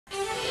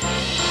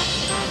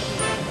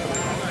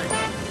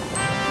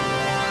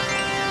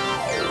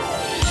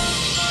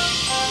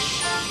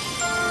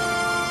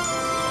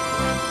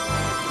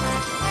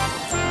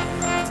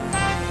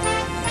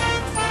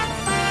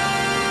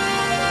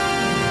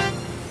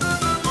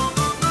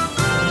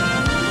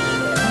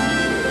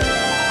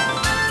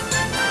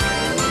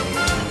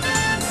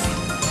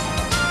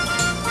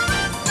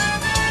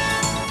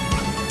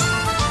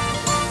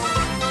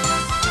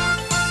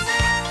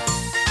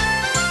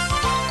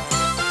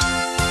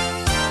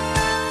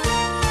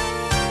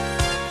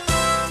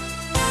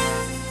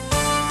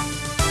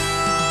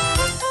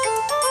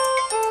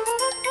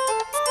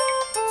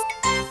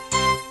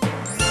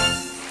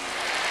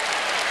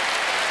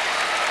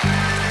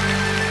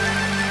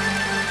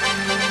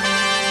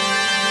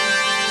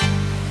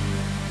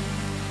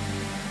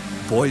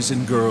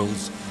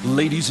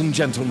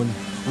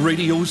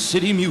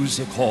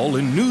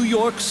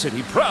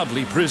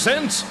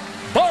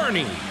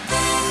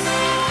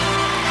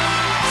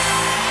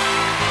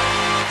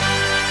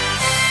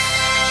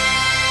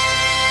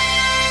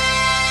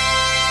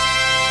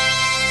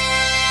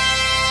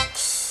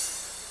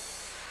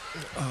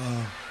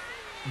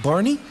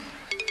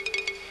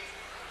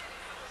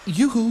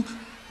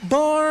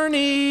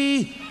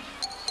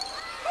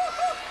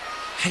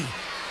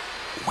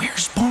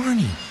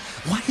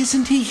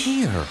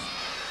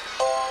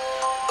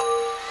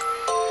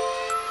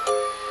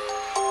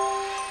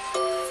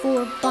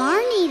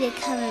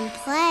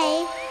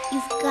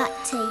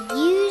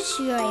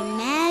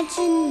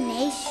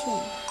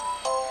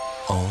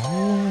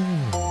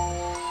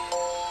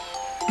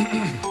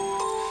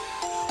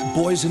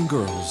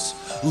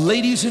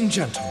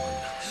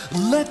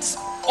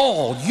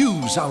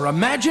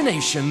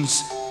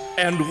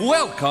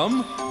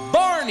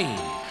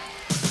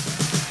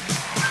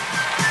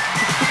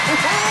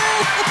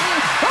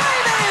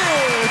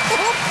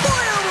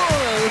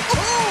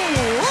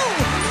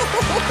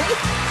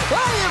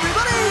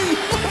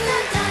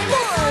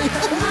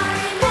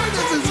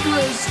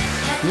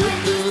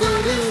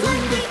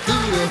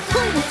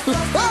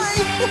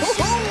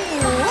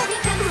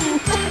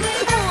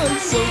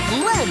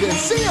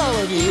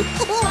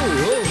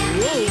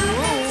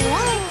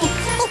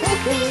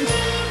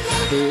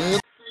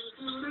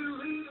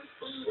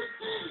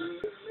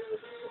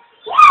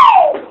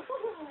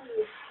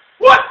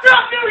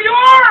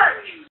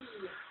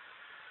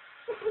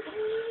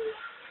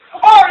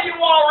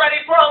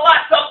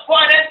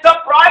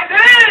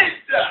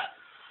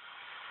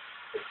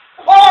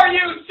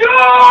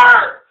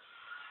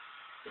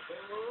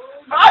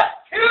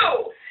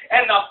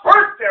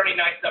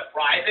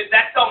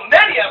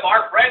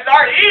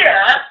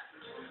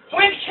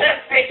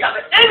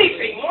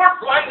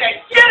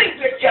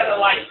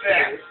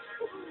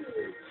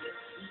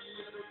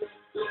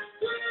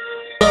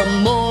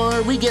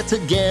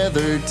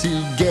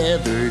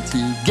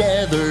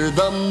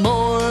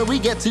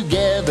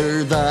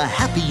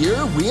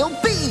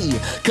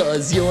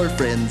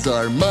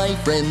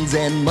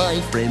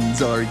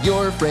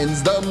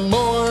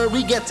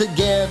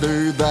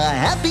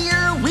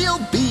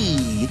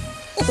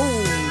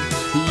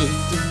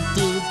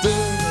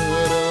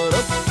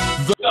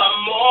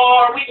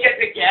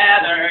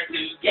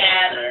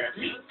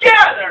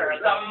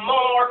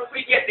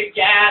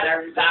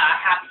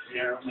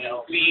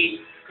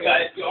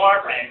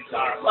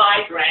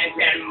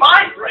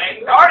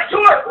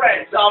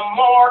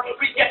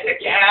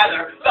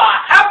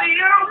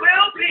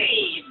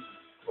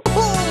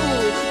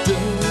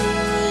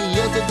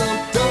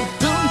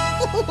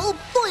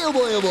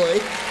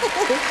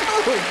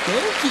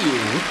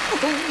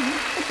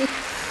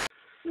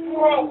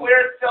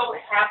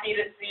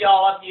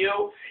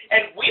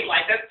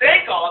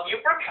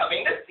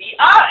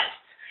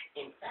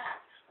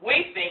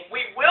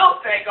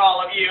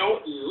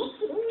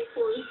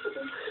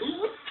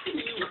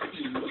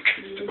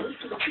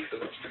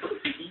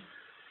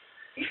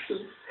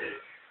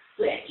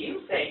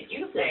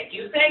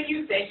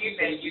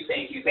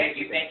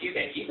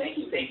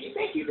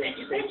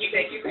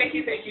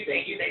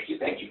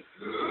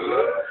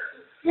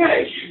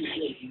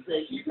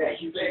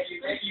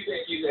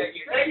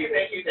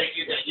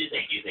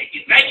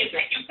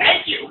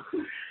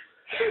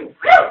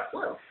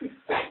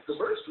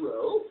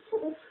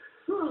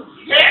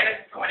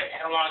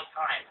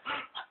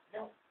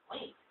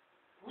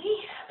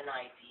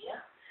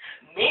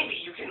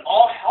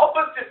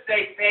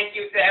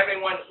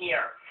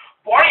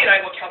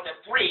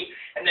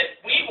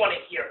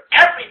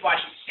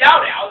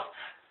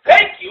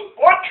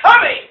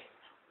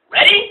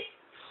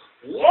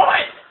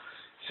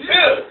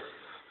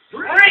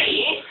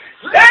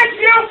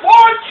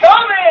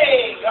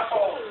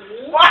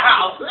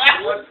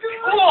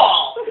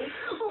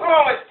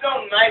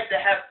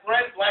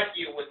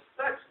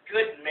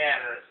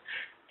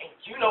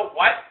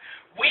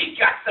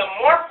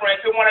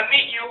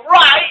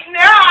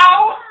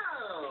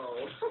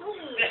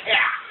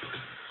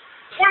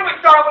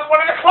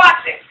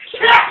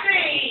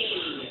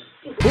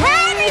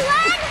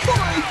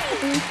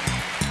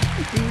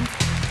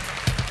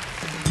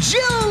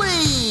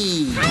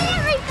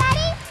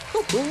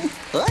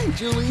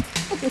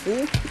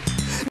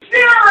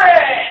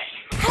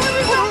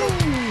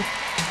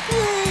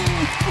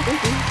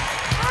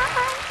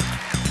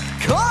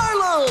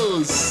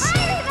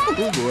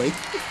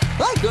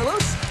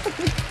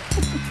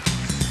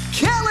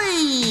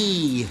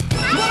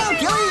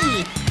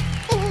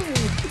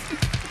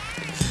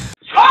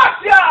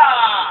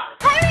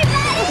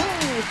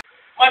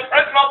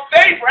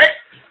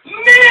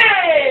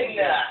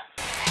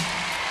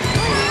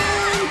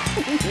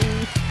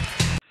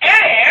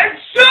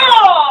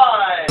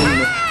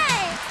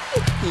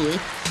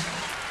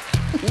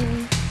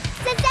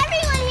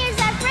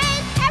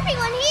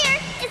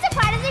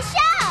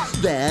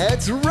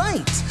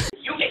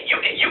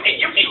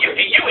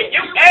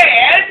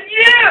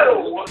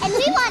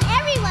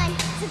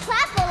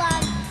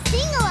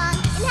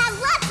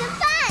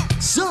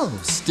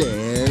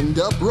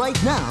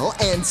right now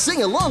and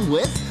sing along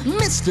with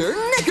Mr.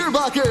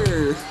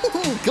 Knickerbocker.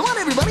 Come on,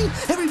 everybody.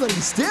 Everybody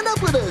stand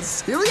up with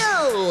us. Here we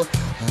go.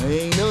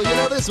 I know you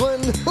know this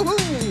one.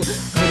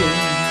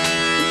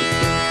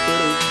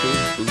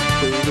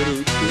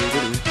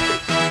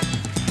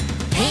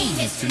 Hey,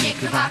 Mr.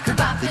 Knickerbocker,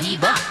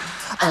 boppity-bop.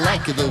 I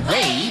like the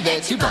way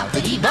that you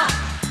boppity-bop.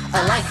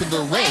 I like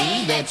the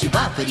way that you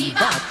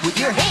boppity-bop with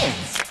your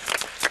hands.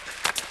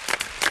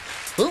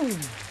 Ooh.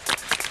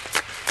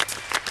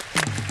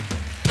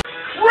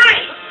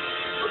 Great!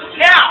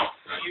 Now,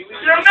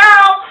 use your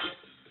mouth!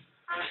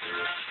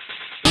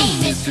 Hey,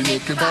 Mr.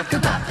 Knickerbocker,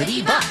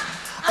 boppity-bop.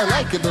 I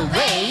like the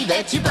way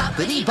that you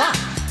boppity-bop.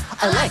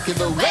 I like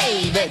the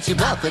way that you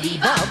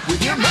boppity-bop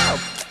with your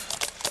mouth.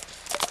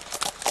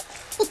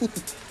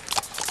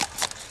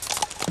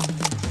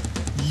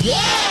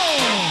 Yeah!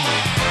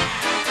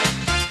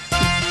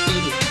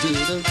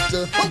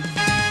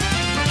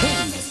 Hey,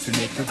 Mr.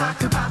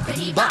 Knickerbocker,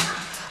 boppity-bop.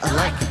 I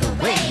like the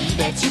way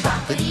that you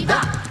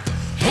boppity-bop.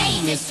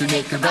 Hey, Mr.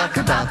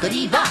 Knickerbocker,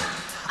 boppity-bop.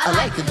 I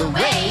like the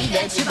way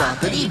that you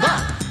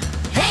boppity-bop.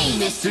 Hey,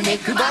 Mr.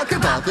 Knickerbocker,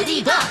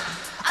 boppity-bop.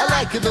 I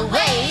like the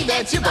way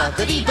that you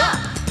boppity-bop.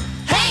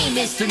 Hey,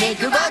 Mr.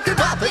 Knickerbocker,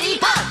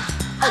 boppity-bop.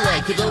 I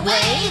like the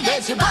way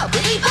that you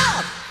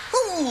boppity-bop.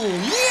 Oh,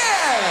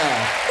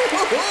 yeah!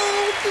 Oh,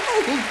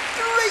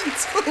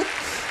 great!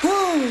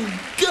 Oh,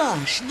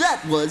 gosh,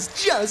 that was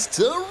just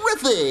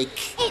terrific!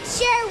 It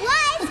sure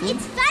was.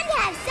 It's fun to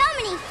have so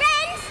many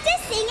friends to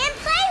sing and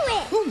play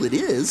with. Oh, it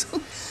is.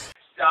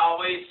 Shall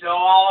we show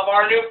all of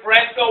our new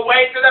friends the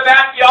way to the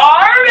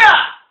backyard?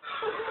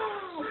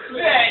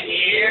 Then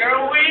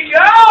here we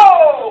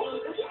go!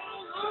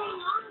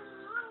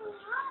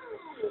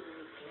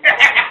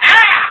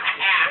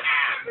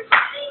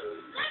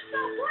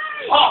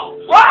 All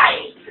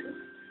right!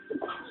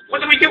 What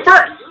do we do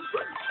first?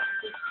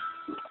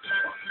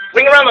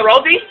 Ring around the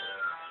rosy?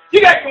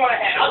 You guys go on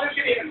ahead. I'll just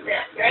give you a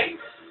chance, okay?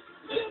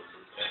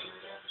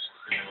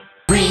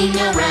 Bring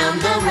around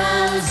the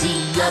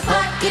rosy, a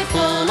bucket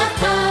full of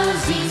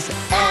posies.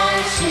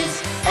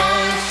 Ashes,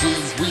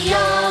 ashes, we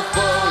all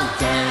fall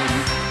down.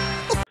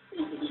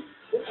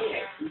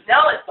 Okay,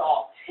 now let's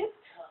all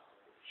tiptoe.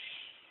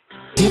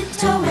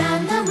 Tiptoe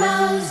round the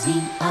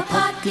rosy, a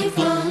pocket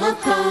full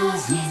of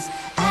posies.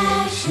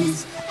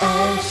 Ashes,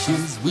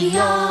 ashes, we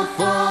all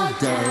fall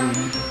down.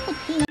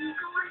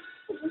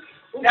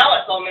 Now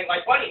let's all make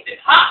like bunnies and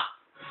hop.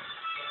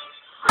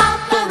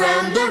 Hop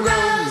around the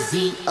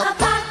rosy, a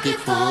pocket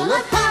full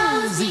of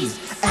posies.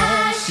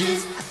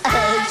 Ashes,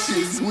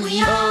 ashes,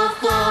 we all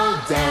fall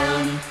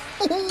down.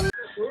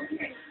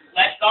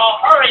 Let's all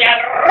hurry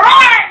and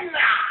run!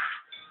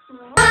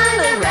 Run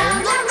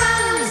around the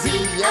rosy,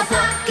 a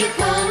pocket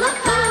full of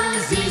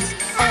posies.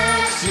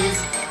 Ashes,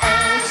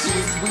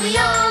 ashes, we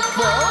all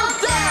fall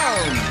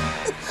down.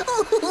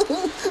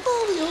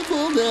 Oh, we all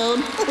fall down.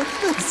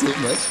 That's so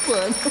much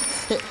fun.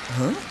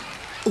 Huh?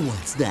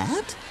 What's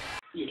that?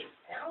 It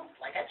sounds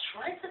like a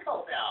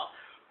tricycle bell.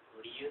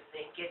 Who do you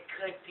think it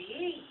could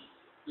be?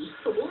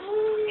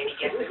 Any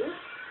guesses?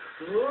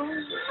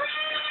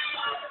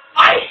 I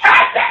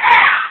had to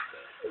ask!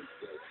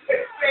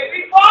 It's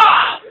Baby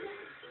Bob!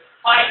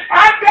 I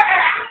had to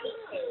ask!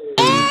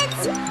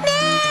 It's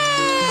me!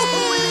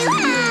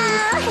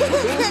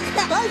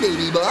 Hi,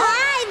 Baby Bob.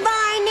 Hi,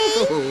 Barney.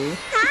 Oh.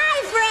 Hi,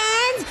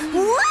 friends.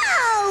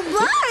 Whoa,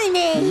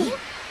 Barney.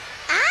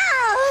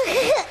 Oh,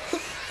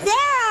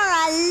 there are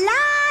a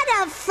lot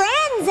of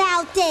friends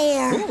out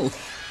there. Oh.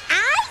 I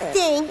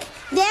think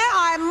there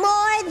are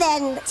more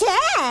than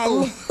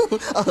 10.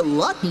 A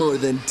lot more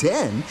than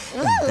 10.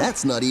 And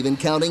that's not even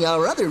counting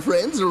our other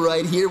friends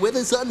right here with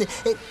us on the...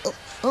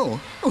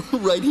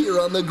 right here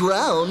on the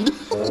ground.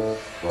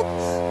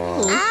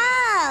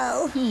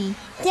 Oh,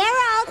 they're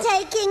all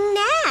taking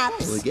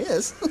naps. I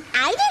guess.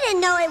 I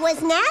didn't know it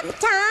was nap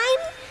time.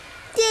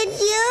 Did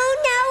you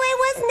know it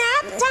was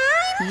nap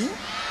time?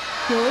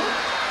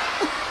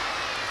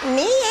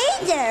 Me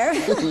either.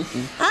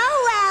 Oh,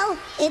 well,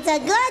 it's a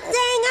good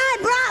thing I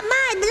brought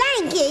my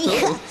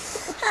blankie.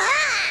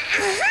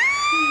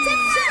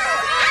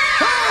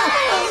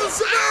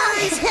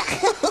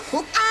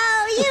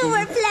 Oh, you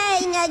were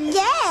playing a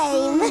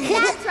game.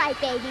 That's right,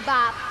 Baby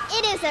Bop.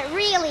 It isn't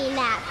really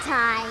nap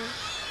time.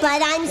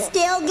 But I'm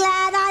still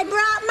glad I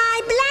brought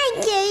my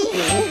blankie.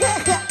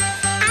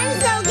 I'm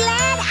so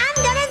glad I'm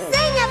gonna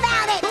sing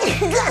about it.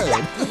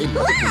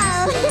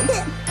 Whoa!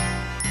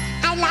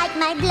 I like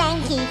my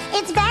blankie.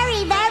 It's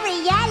very,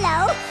 very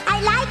yellow. I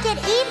like it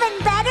even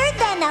better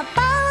than a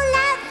bowl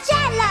of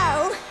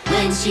Jell-O.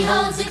 When she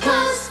holds it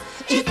close,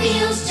 it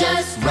feels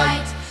just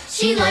right.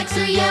 She likes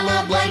her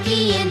yellow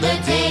blankie in the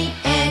day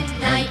and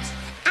night.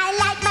 I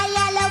like my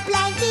yellow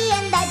blankie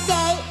in the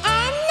day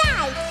and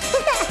night.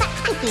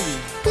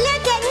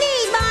 Look at me,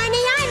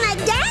 Barney. I'm a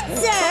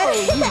dancer. Oh,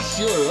 you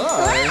sure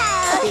are.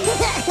 Wow.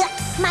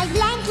 My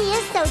blankie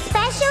is so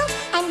special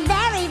and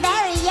very,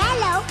 very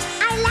yellow.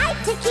 I like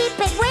to keep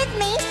it with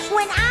me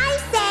when I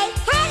say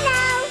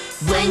hello.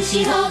 When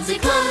she holds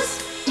it close,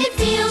 it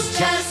feels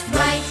just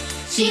right.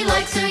 She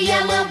likes her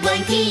yellow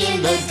blankie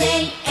in the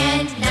day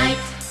and night.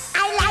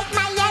 I like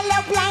my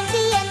yellow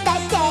blankie in the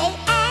day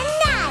and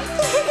night.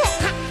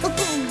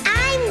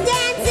 I'm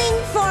dancing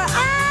for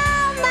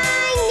all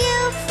my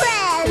new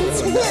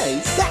friends.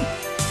 Nice.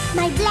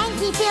 My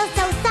blankie feels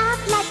so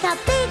soft like a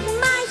big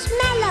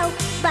marshmallow,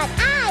 but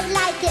I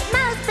like it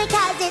most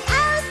because it's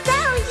oh so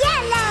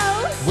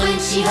yellow. When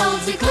she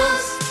holds it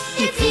close,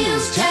 it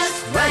feels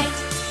just right.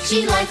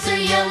 She likes her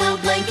yellow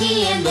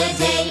blankie in the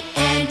day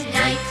and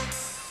night.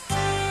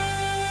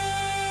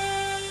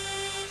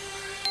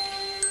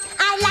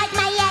 I like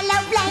my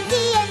yellow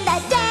blankie in the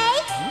day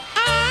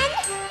and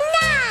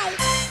night.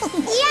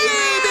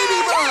 Yay, Baby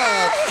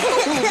Bop!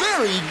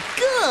 Very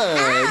good.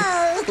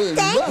 Oh,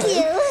 thank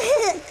you.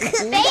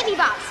 Baby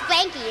Bop's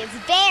blankie is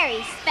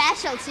very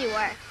special to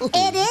her.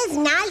 It is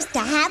nice to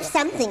have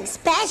something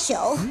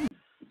special.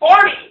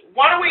 Barney,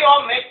 why don't we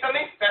all make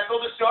something special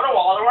to show to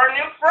all of our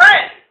new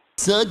friends?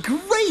 It's a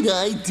great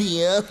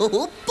idea. Oh,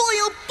 boy,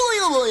 oh, boy,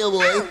 oh, boy, oh,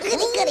 boy. Oh,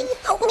 goody, goody.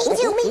 Oh, me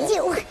too, me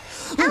too.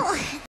 Oh,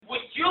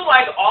 Would you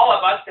like all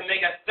of us to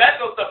make a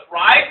special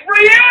surprise for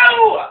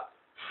you?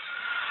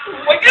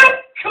 Would you?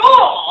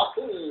 Cool!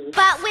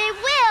 But we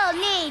will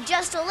need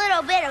just a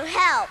little bit of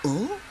help.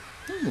 Oh?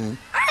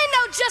 I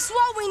know just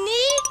what we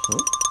need.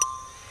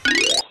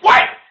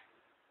 Wait!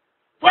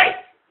 Wait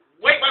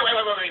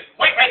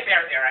right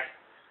there, Derek.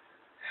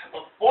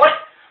 Before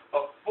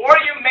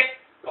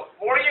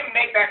you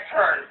make that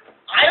turn,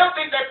 I don't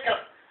think that's gonna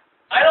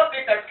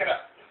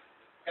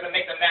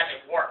make the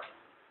magic work.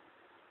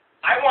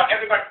 I want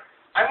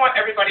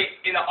everybody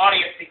in the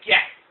audience to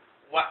guess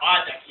what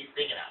object he's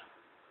thinking of.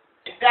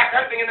 In fact,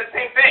 I'm thinking the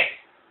same thing.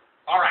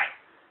 All right.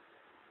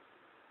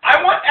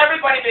 I want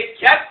everybody to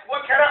guess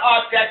what kind of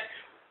object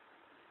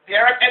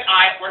Derek and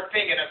I were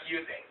thinking of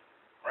using.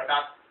 We're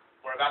about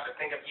to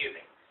think of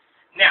using.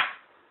 Now,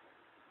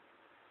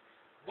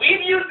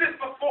 we've used this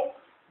before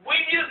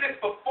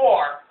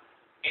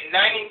in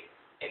 99,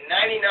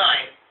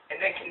 and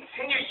then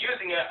continue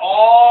using it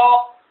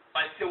all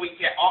until we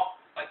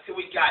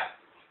got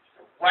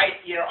right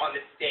here on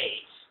the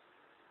stage.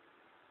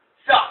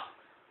 So,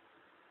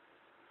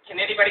 can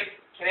anybody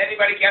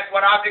guess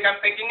what object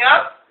I'm thinking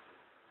of?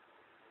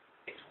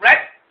 It's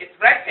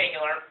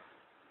rectangular,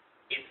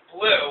 it's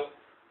blue,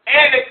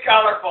 and it's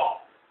colorful.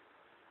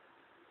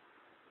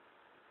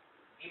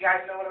 You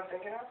guys know what I'm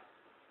thinking of?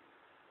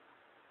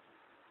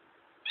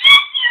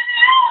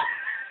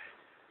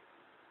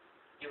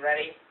 You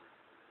ready?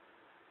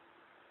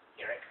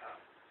 Here it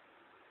comes.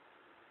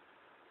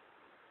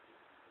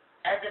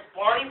 As if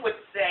Barney would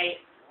say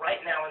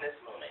right now in this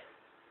moment,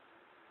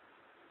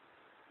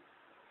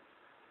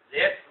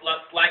 this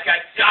looks like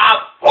a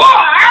job for...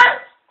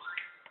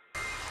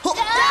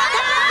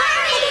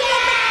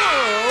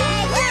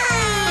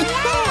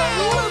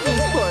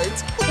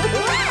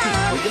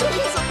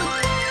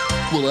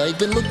 Well, I've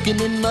been looking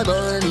in my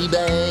Barney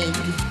bag,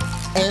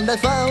 and I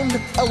found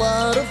a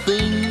lot of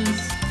things.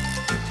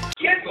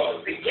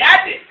 Giggles, the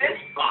gadgets, and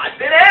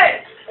spots and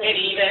ends, and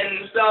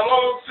even some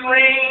old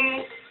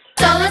strings.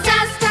 So let's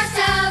ask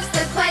ourselves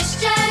the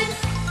question,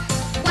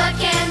 what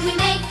can we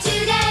make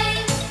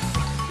today?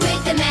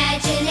 With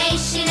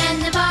imagination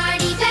and the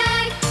Barney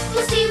bag,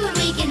 we'll see what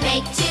we can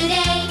make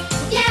today.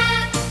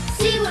 Yeah,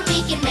 see what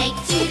we can make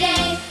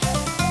today.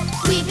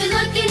 We've been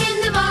looking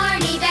in the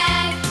Barney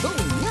bag,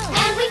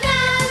 and we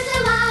found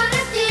a lot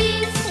of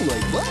things.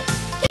 Like what?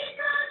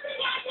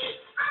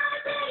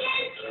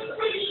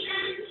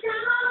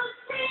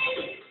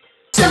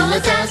 So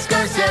let's ask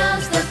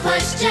ourselves the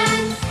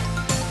question,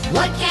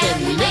 what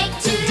can we make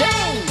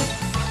today?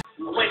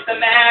 With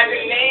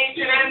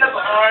imagination and the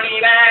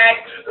Barney bag,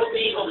 we'll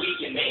see what we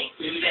can make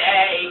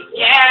today.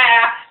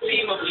 Yeah,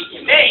 see what we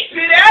can make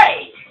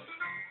today.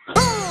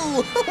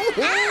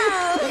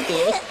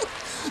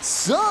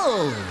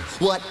 So,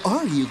 what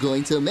are you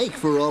going to make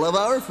for all of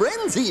our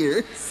friends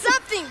here?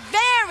 Something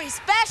very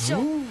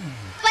special.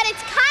 But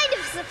it's kind of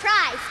a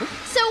surprise.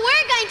 So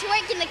we're going to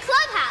work in the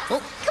clubhouse.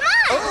 Come on.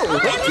 Oh,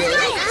 okay.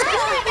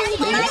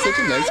 That's such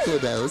a nice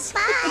clubhouse.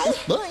 Bye.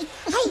 Bye.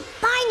 Hey,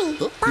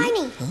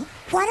 Barney,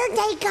 what are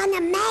they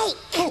gonna make?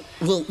 Oh,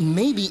 well,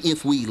 maybe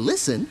if we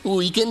listen,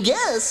 we can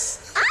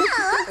guess.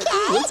 Oh,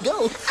 okay. Let's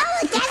go.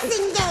 Oh,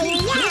 guessing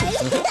game, yay!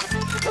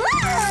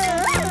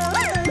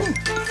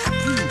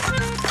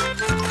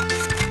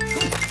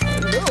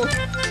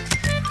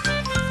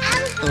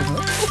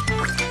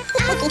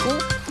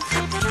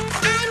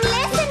 I'm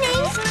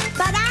listening,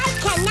 but I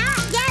cannot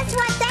guess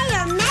what they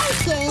are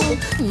making.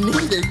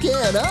 Neither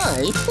can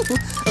I.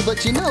 But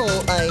you know,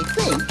 I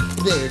think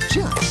they're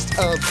just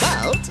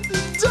about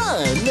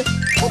done.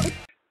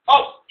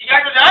 Oh, you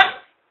guys are done?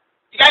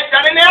 You guys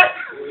done in there?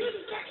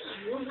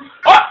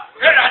 Oh,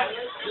 they're done.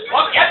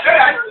 Oh, yes, they're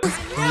done.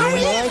 All right,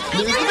 here's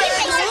the bag.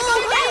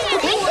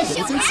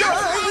 What's inside?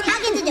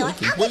 I'll get the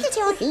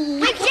door.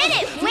 We did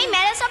it. We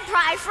made a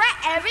surprise for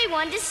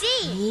everyone to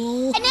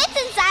see. And it's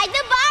inside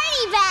the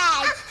Barney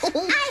bag.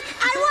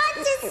 I want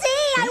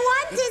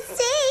to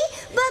see,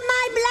 but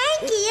my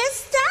blankie is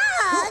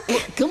stuck.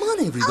 Come on,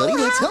 everybody,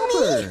 let's help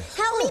her.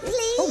 Help me,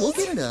 please. Oh, we'll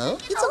get it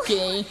out. It's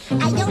okay.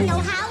 I don't know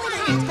how it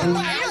happened,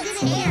 but I don't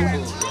care.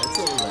 That's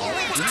all right. It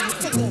was an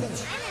accident.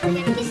 Can we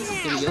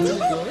open the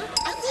door?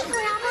 I think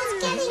we're almost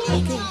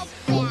getting it.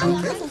 Oh,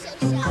 careful.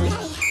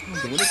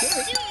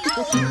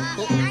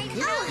 Okay.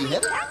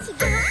 Don't want to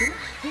get it.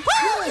 You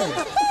have it?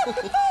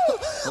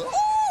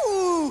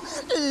 Ooh,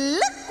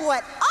 look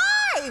what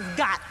I've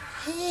got.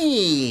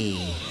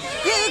 Hey.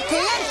 You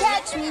can't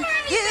catch me.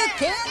 You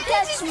can't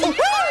catch me.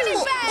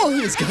 Oh,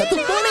 he's got the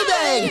bunny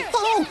bag.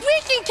 Oh,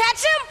 We can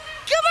catch him.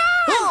 Come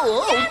on. oh,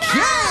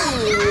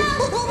 okay.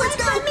 Let's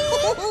go.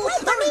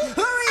 Hurry,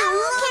 hurry,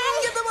 run. Okay.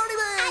 Get the bunny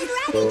bag.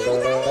 I'm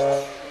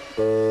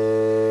running.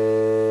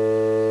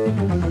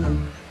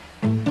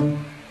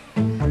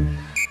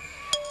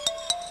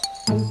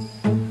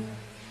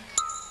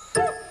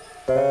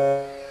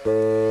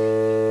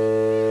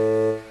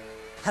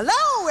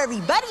 Hello,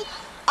 everybody.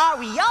 Are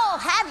we all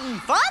having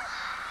fun?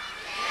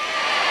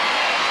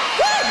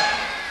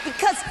 Good,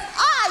 because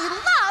I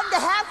love to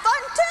have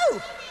fun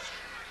too.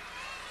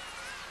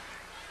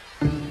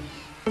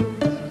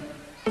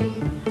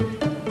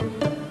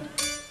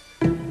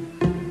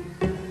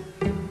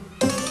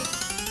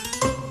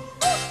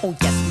 Oh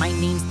yes, my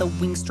name's the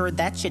Wingster.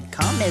 That should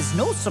come as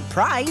no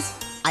surprise.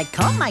 I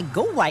come, I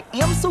go, I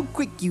am so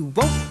quick you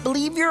won't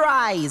believe your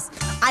eyes.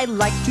 I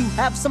like to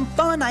have some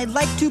fun, I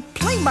like to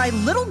play my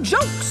little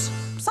jokes.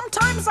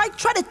 Sometimes I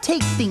try to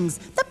take things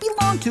that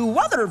belong to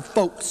other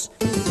folks.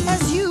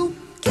 As you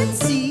can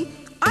see,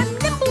 I'm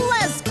nimble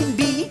as can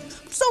be.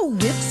 So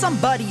if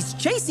somebody's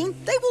chasing,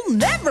 they will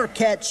never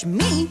catch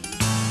me.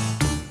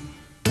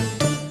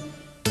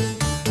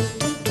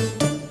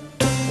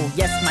 Oh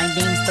yes, my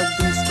name's the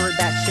Wingster.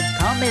 That should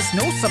come as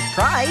no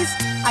surprise.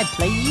 I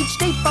play each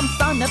day from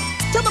sun up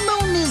till the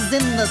moon is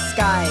in the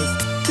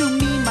skies. To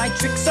me, my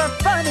tricks are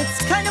fun.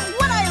 It's kind of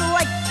what I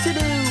like to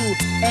do.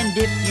 And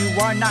if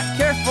you are not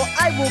careful,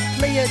 I will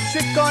play a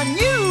trick on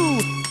you.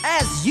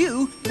 As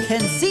you can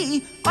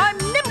see, I'm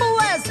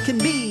nimble as can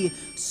be.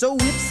 So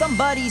if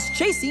somebody's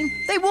chasing,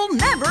 they will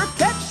never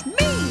catch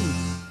me.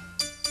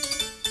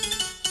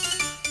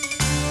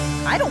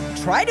 I don't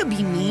try to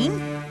be mean.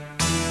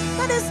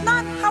 That is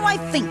not how I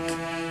think.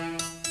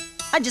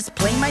 I just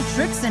play my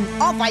tricks and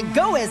off I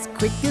go as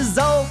quick as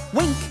a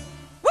wink.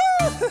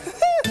 Woo!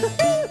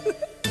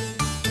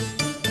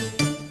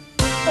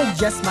 Oh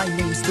yes, my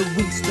name's the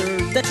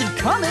Wingster. That should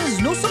come as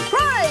no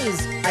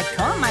surprise. I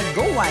come, I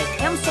go, I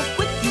am so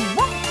quick you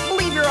won't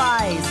believe your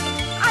eyes.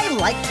 I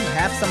like to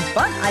have some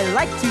fun, I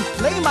like to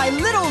play my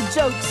little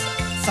jokes.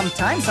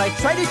 Sometimes I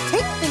try to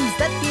take things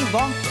that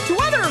belong to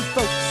other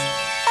folks.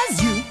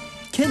 As you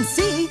can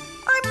see,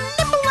 I'm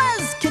nimble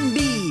as can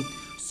be.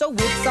 So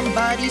if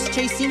somebody's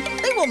chasing,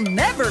 they will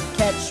never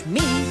catch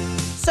me.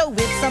 So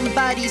if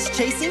somebody's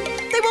chasing,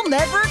 they will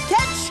never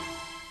catch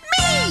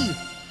me.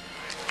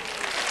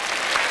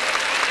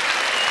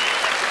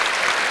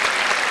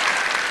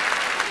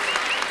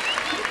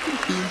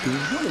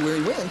 I wonder where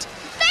he went.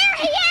 There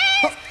he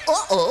is.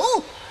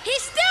 Uh-oh.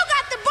 He's still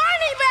got the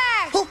Barney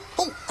bag.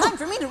 Oh, Time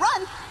for me to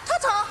run.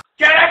 Ta-ta.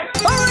 Get it!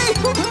 hurry!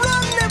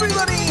 Run,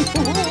 everybody!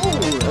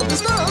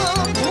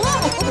 Stop!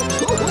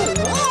 Hurry!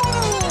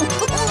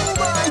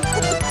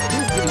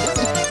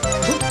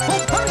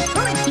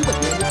 He went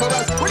right before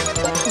us.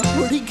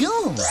 Where'd he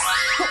go?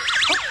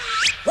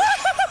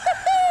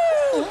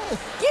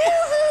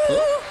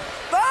 Yoo-hoo!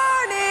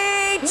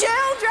 Barney,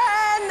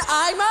 children,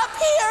 I'm up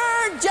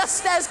here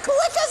just as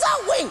quick as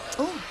a wink.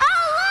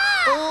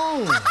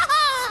 Oh.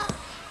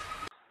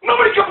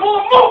 Nobody can pull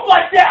a move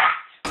like that!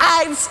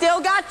 I've still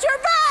got your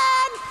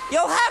bag.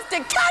 You'll have to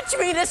catch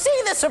me to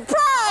see the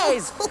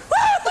surprise.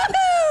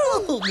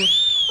 Woo-hoo!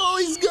 Oh,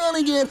 he's gone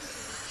again.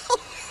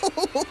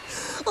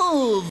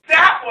 Oh,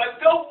 That was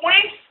the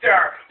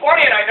Wingster!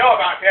 Barney and I know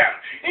about him.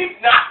 He's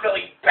not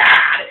really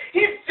bad.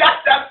 He's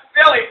just a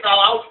silly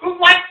fellow who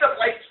likes to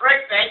play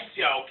tricks and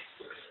jokes.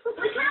 How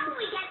will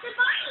we get the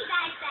Barney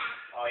bag back?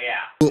 Oh,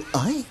 yeah. well,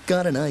 I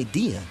got an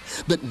idea,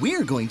 but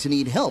we're going to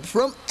need help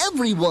from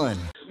everyone.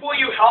 Will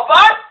you help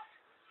us?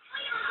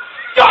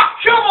 Doc,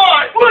 come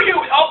on! Will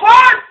you help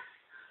us?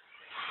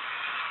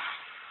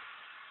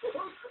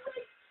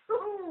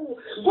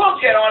 We'll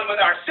get on with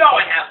our show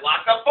and have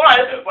lots of fun,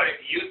 but if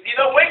you see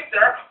the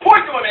Wingster,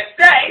 point to him and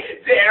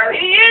say, there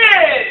he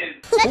is!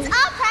 Let's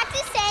all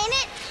practice saying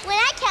it when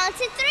I count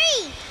to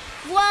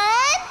 3. 1,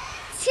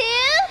 2,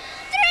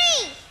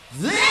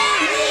 3. There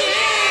he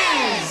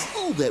is!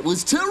 Oh, that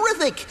was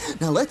terrific.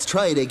 Now let's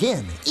try it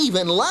again,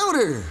 even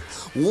louder.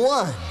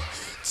 1,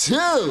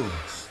 2,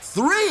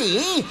 3.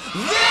 There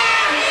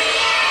he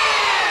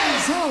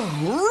is! All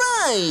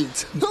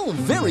right. Oh,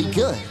 very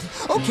good.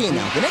 Okay,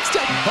 now the next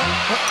time.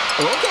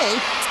 Okay.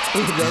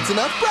 That's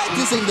enough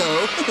practicing,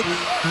 though.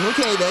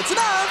 Okay, that's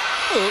enough.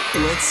 Oh,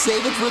 let's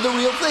save it for the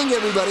real thing,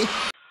 everybody.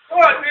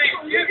 Oh,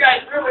 you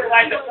guys really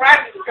like to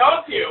practice,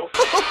 don't you?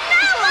 Look!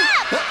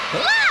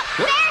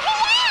 There he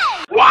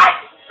is! What?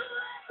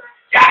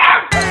 Get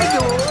him! Hey,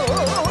 oh,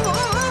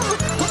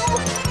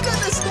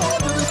 goodness, go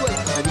over this way.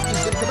 I think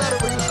he's gonna come out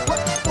over here. What?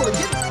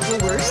 Well,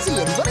 where is he,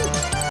 everybody?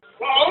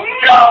 Oh,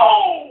 no!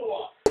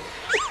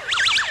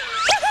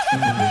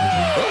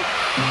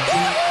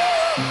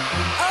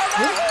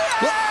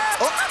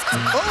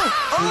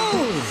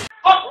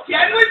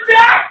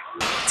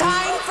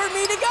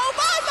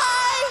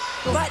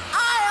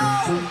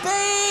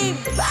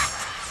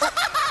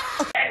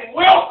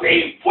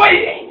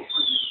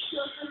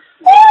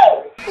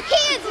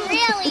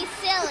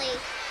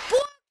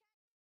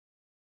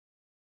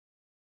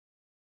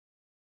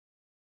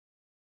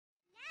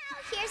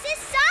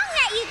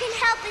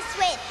 help us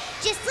with.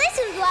 Just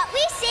listen to what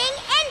we sing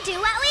and do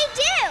what we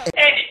do.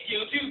 And if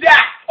you do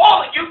that,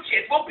 all of you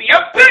kids will be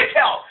a big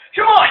help.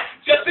 Come on,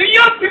 just the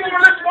young people for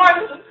this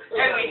one,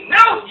 and we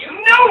know you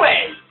know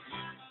it.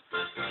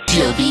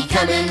 She'll be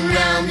coming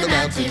round the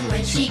mountain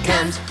when she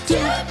comes.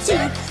 Toot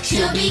toot.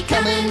 She'll be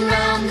coming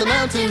round the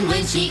mountain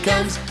when she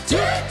comes.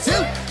 Toot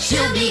toot.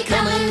 She'll be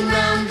coming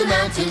round the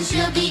mountain.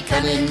 She'll be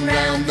coming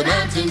round the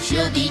mountain.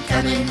 She'll be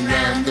coming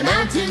round the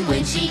mountain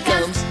when she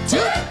comes.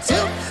 Toot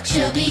toot.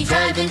 She'll be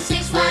driving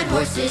 6 white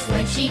horses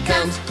when she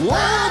comes.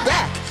 Whoa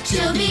back.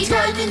 She'll be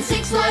driving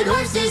 6 white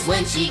horses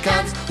when she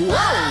comes.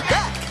 Whoa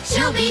back.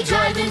 She'll be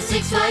driving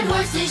 6 white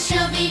horses.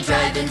 She'll be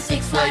driving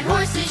 6 white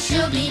horses.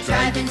 She'll be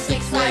driving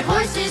 6 white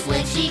horses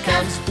when she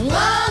comes.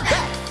 Whoa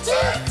back.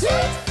 Toot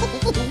toot.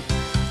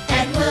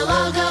 And we'll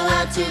all go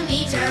out to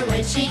meet her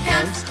when she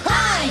comes.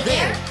 Hi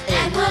there.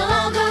 And we'll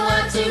all go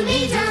out to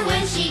meet her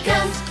when she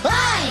comes.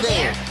 Hi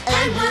there.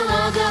 And we'll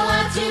all go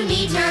out to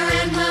meet her.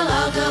 And we'll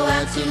all go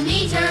out to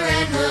meet her.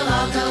 And we'll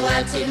all go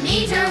out to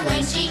meet her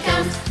when she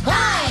comes.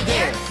 Hi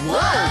there. Whoa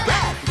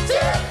back.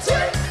 Toot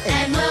toot.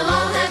 And we'll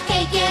all have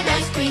cake and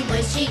ice cream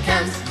when she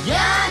comes.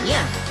 Yum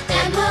yum.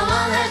 And we'll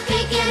all have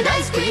cake and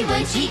ice cream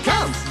when she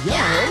comes.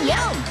 Yum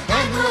yum.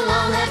 And we'll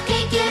all have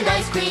cake and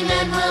ice cream.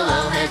 And we'll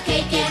all have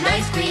cake and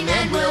ice cream.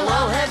 And we'll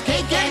all have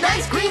cake and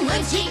ice cream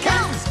when she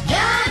comes.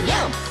 Yum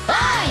yum.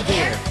 Hi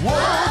there.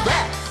 Whoa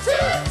back.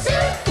 Toot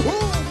toot.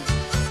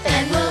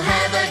 And we'll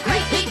have a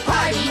great big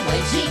party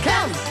when she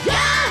comes.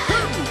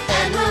 Yahoo!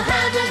 And we'll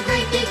have a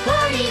great big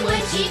party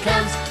when she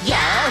comes.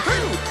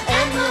 Yahoo!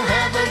 And we'll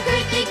have a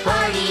great big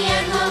party.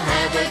 And we'll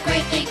have a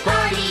great big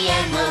party.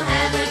 And we'll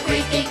have a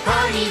great big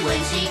party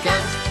when she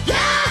comes.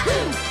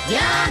 Yahoo!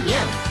 Yum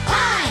yum.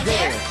 Hi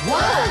there.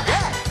 Whoa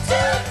back.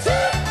 Toot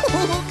toot.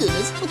 Oh,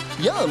 goodness.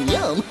 Yum,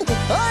 yum.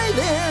 Hi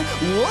there.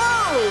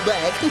 Whoa,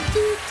 back.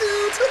 Toot,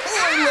 toot.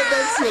 I love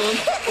that song.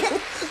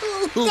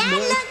 Oh, That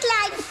man. looked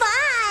like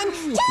fun.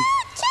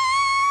 Toot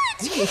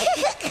toot.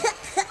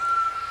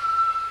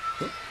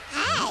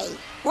 Hey,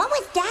 what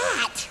was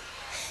that?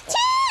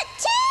 Toot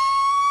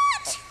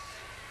toot.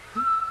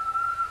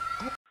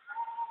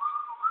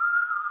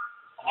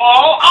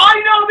 Oh,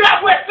 I know that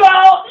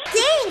whistle!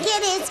 Think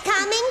it is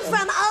coming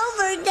from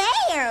over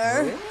there.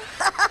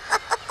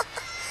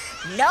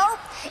 Nope,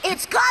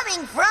 it's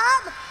coming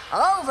from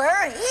over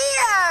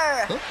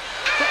here.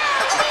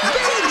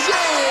 DJ!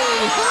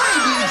 Hi,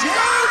 DJ!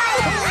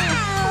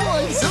 Oh,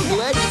 I'm so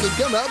glad you could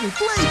come out and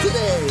play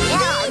today.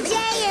 DJ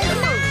is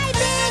my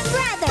big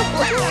brother.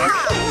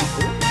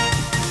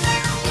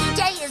 DJ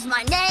is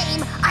my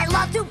name. I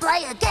love to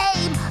play a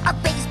game of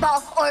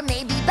baseball or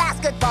maybe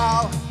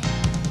basketball.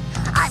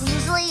 I'm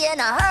usually in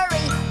a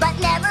hurry, but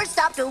never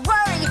stop to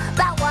worry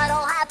about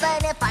what'll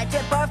happen if I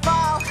trip or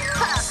fall.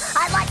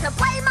 I like to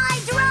play my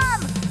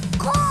drum.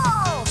 Cool.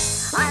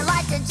 I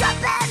like to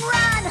jump and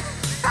run.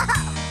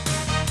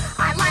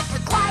 I like to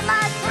climb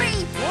a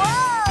tree.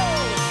 Whoa.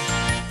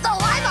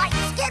 Though I might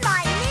skin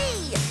my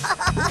knee.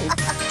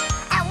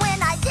 And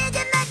when I dig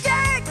in the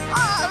dirt,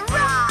 all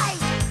right.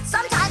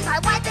 Sometimes I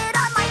wipe it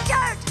on my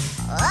shirt.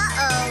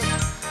 Uh-oh.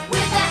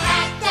 With a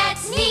hat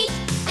that's neat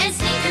and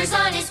sneakers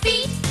on his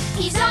feet,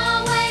 he's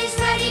always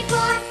ready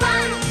for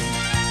fun.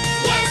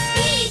 Yes,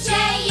 BJ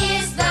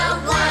is the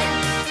one.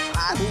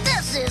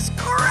 This is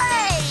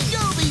great. Go,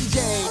 BJ!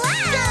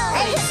 Wow.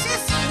 Hey,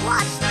 Sissy,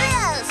 watch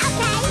this.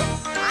 Okay.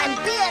 I'm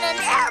being an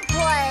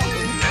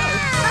airplane.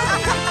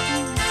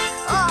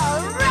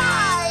 All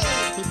right.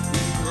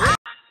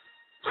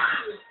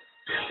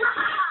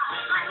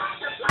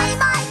 Play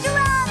my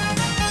drum.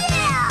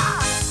 Yeah.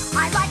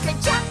 I like to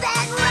jump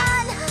and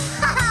run.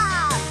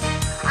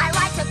 I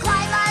like to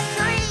climb a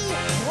tree.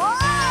 Whoa.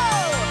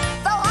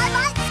 Though I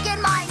might skin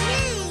my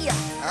knee.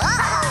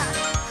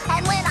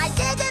 And when I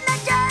dig in the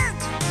dirt,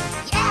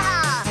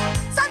 yeah.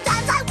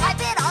 Sometimes I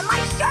wipe it on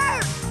my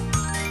shirt.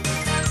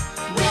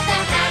 With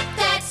a hat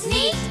that's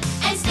neat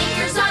and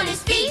sneakers on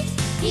his feet,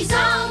 he's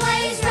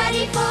always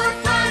ready for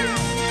fun.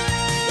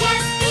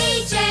 Yes,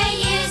 BJ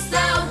is the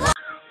one.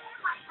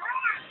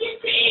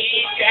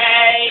 BJ!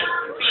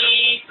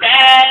 BJ!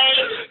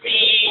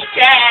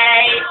 BJ!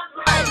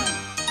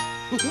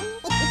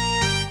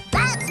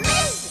 That's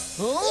me.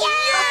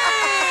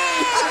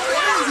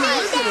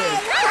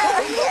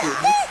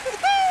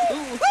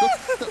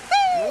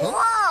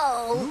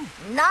 Whoa!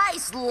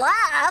 Nice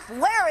laugh.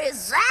 Where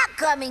is that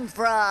coming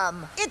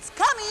from? It's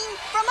coming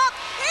from up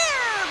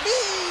here,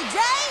 BJ.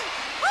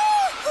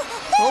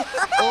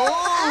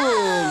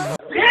 Oh!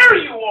 There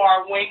you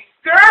are,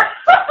 Winkster!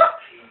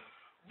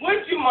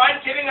 Would you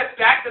mind giving us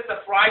back the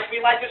surprise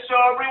we like to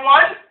show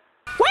everyone?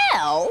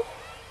 Well,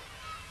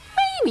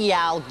 maybe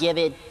I'll give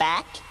it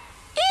back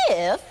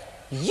if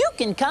you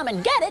can come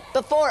and get it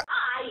before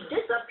I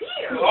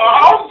disappear.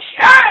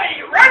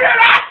 Okay! Ready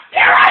up!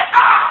 Here I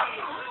come!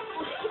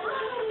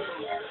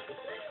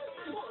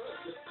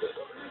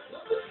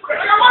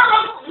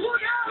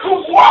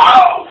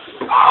 Whoa!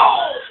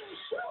 Oh!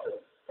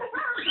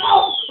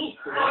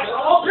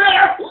 Oh,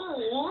 there!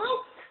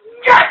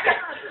 Get it!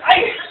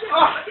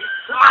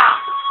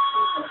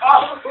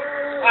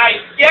 I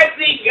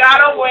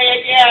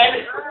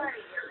man.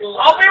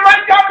 I'll be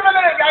right down in a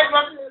minute, guys.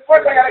 But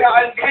first, I gotta go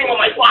untangle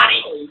my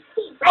body.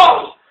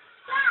 Oh!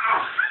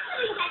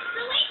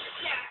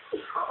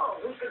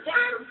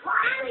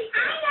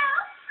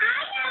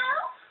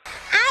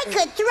 I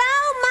could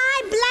throw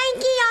my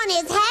blankie on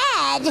his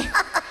head.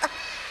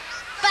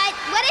 But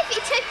what if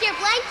you took your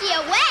blankie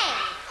away?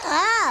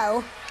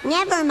 Oh,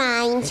 never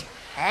mind.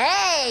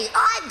 Hey,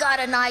 I've got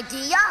an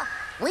idea.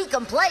 We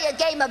can play a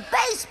game of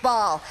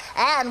baseball,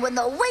 and when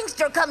the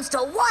Wingster comes to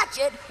watch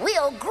it,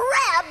 we'll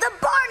grab the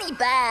Barney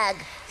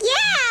bag.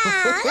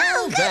 Yeah!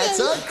 Oh, That's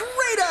goody. a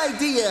great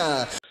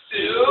idea.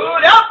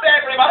 Suit up,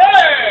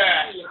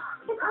 everybody!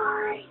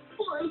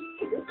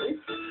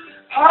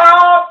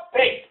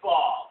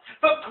 Baseball,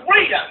 the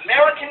great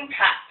American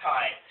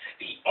pastime.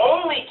 The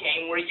only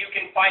game where you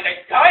can find a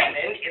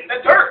diamond in the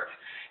dirt,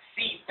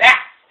 see bats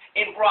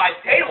in broad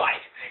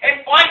daylight,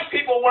 and find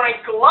people wearing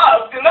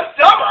gloves in the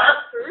summer.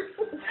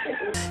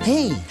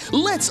 Hey,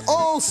 let's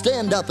all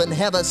stand up and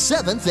have a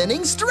 7th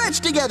inning stretch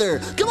together.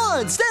 Come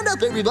on, stand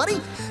up,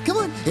 everybody. Come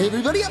on,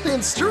 everybody up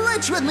and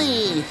stretch with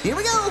me. Here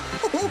we go.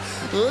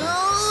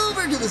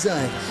 Over to the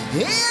side.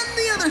 And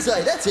the other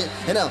side. That's it.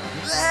 And now,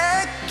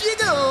 back you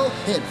go.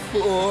 And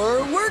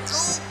forward.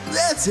 Oh,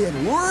 that's it.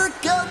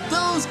 Work out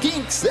those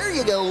kinks. There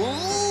you go.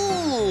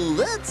 Oh,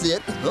 that's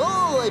it.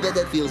 Oh, I bet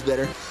that feels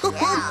better. Oh,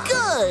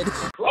 good.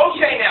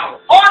 Okay, now,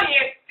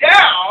 audience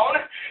down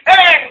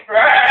and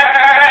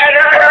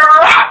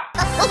rock!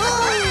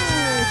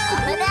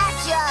 Coming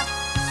at ya.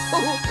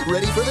 Oh,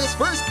 ready for this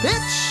first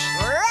pitch?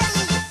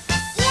 Ready?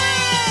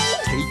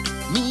 Take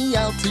me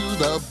out to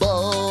the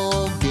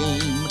ball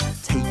game.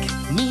 Take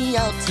me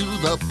out to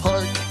the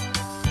park.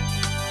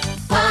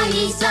 Buy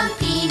me some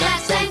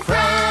peanuts and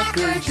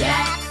Cracker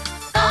Jack.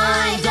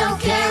 I don't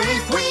care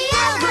if we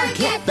ever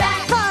get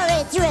back. For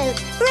its root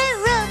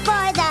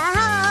for the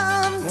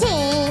home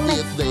team.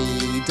 If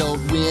they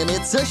don't win,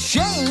 it's a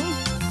shame.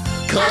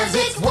 'Cause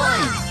it's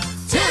 1,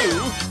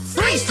 2,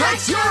 3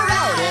 strikes, you're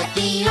out at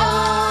the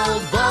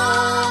old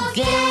ball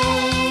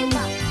game.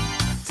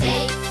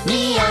 Take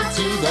me out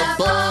to the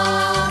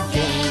ball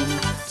game.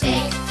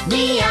 Take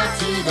me out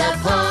to the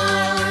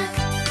park.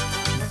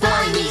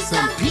 Buy me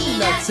some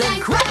peanuts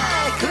and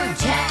Cracker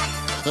Jack.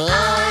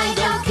 I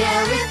don't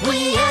care if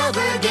we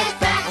ever get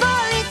back.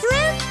 For its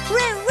root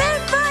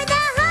for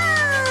the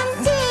home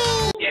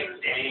team. If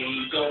they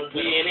don't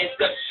win, it's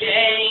a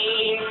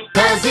shame.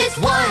 'Cause it's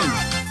 1,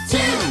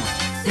 2,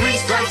 3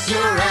 strikes,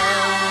 you're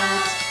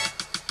out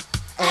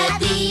at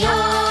the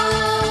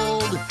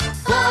old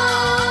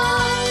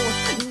ball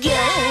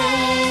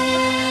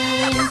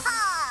game.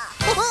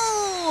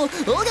 Oh,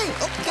 okay,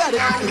 oh, got it.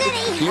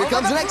 goody. Here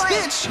comes the next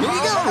pitch. Here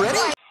you go, ready?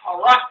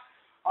 All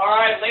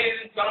right, ladies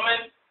and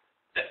gentlemen.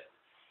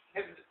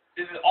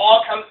 It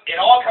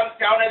all comes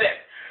down to this.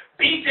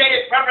 BJ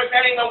is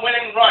representing the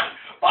winning run.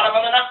 Bottom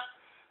of the ninth.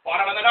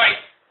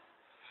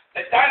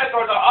 The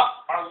dinosaurs are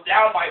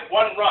down by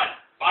 1 run.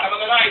 Bottom of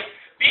the ninth.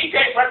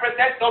 BJ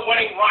represents the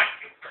winning run.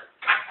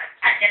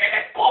 Attacking in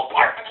this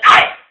ballpark for the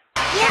ninth.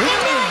 You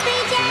can do it,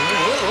 BJ.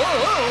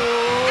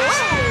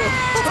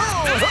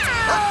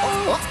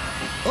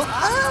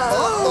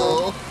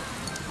 Uh-oh.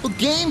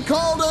 Game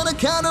called on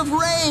account of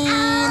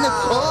rain.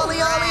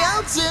 Ollie, ollie,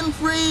 outs and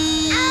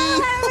free. Oh,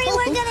 hurry,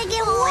 we're gonna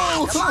get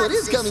wet. Oh, it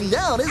is coming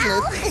down, isn't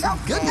it?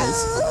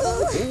 Goodness.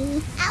 Ow.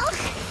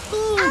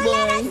 Oh, Let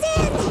my. us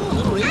in. Oh,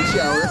 little rain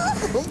shower.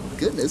 Oh,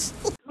 goodness.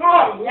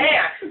 Oh,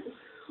 man.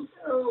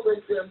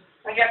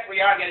 I guess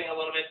we are getting a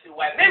little bit too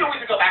wet. Maybe we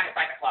should go back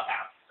inside the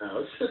clubhouse.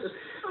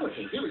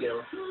 Okay, here we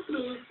go.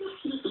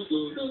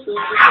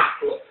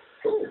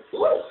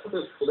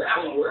 That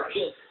won't work.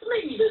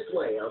 Maybe this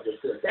way. I'll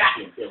just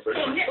vacuum seal for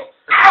now.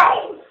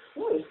 Ow!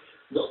 No.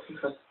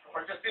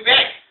 We're just too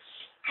big.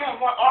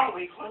 What are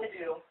we going to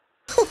do?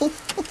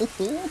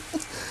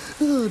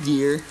 Oh,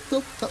 dear.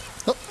 Here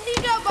you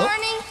go,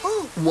 Barney.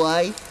 Oh,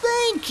 why,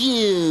 thank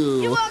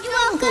you. You're welcome.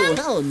 Oh,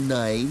 how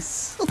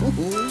nice.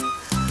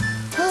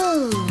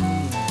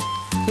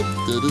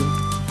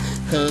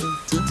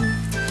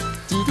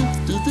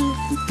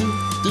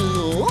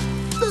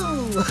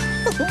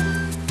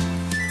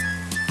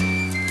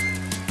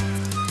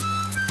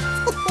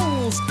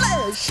 Oh,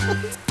 splash.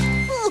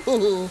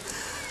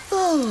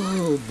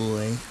 Oh,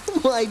 boy.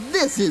 Why,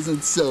 this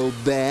isn't so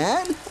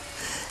bad.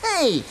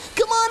 Hey,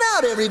 come on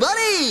out,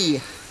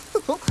 everybody.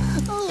 Oh,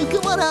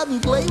 come on out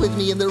and play with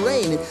me in the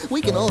rain.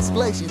 We can all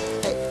splash you.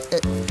 Hey,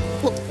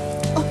 well,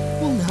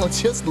 now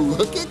just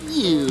look at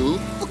you.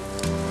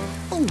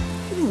 Oh,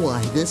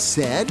 why the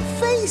sad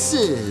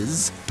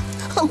faces?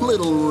 A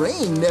little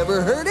rain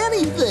never hurt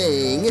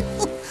anything.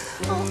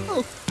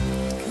 Oh,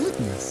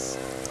 goodness.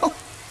 Oh.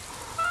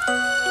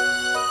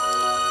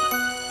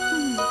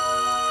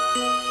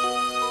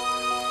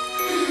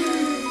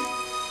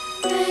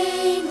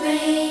 Rain,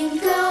 rain,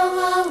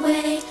 go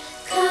away.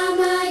 Come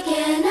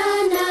again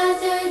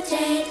another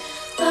day.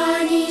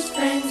 Barney's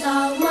friends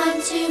all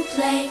want to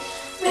play.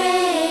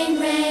 Rain,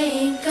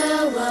 rain,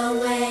 go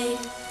away.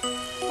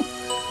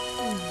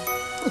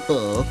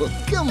 Oh,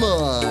 come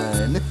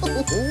on.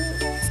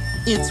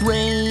 It's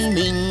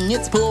raining,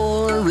 it's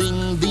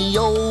pouring, the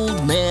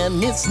old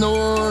man is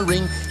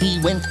snoring. He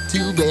went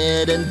to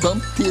bed and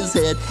bumped his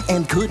head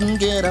and couldn't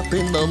get up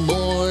in the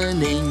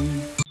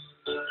morning.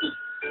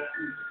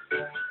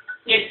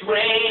 It's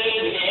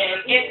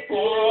raining, it's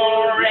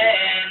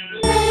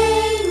pouring.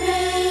 Rain,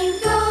 rain,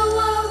 go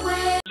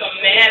away. The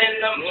man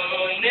in the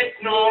moon is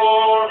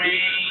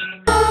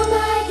snoring. Come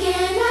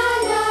again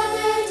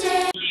another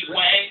day. He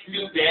went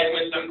to bed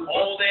with the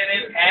cold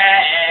in his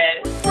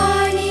head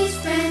Barney's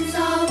friends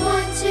all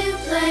want to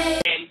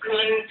play. and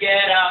couldn't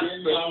get up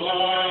in the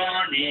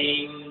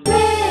morning.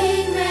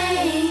 Rain,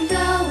 rain,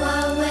 go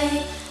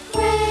away.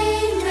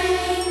 Rain,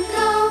 rain,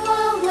 go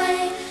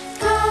away.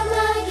 Come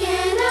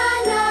again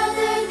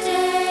another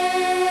day.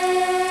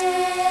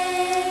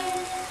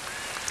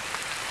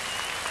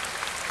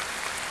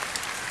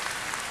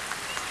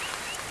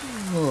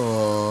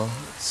 Oh,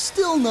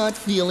 still not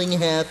feeling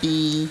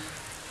happy.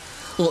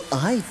 Well,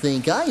 I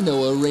think I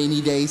know a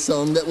rainy day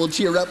song that will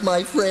cheer up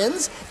my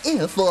friends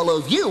if all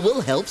of you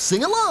will help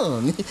sing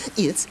along.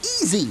 It's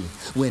easy.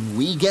 When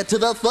we get to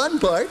the fun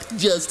part,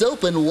 just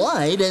open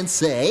wide and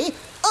say,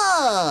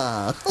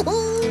 ah!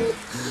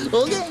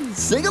 Okay,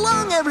 sing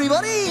along,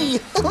 everybody!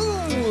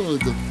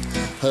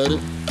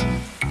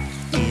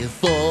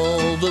 If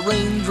all the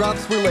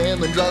raindrops were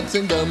lemon drops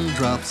and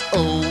gumdrops,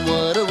 oh,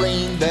 what a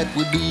rain that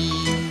would be.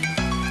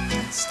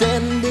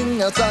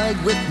 Standing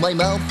outside with my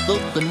mouth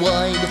open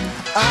wide.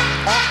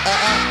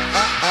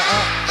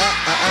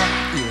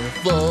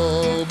 If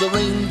all the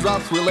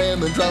raindrops were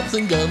lemon drops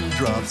and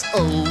gumdrops,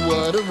 oh,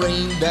 what a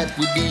rain that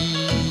would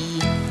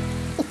be.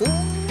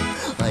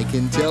 I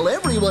can tell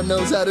everyone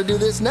knows how to do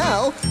this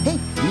now. Hey,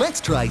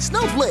 let's try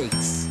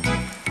snowflakes.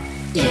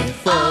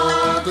 If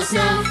all the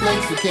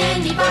snowflakes were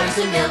candy bars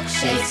and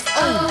milkshakes,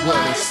 oh,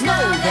 what a snow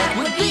that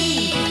would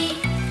be!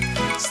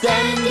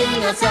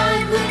 Standing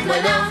outside with my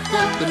mouth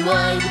open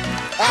wide.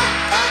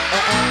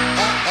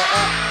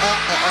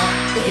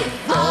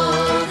 If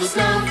all the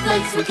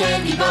snowflakes were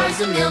candy bars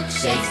and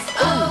milkshakes,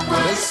 oh,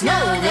 what a snow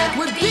that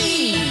would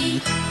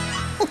be!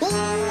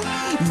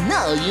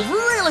 Now you've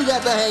really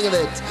got the hang of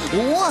it.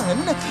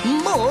 One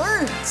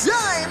more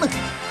time.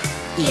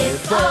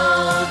 If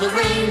all the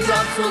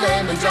raindrops were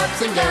lemon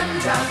drops and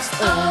gumdrops,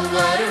 oh,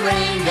 what a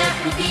rain that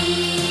would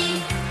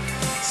be!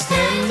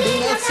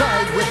 Standing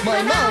outside with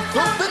my mouth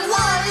open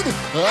wide.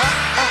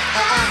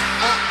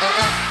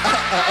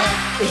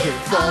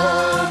 If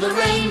all the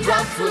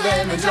raindrops were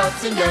lemon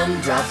drops and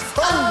gumdrops,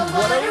 oh,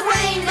 what a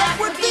rain that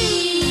would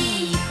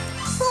be!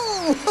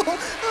 Oh,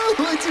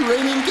 it's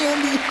raining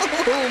candy.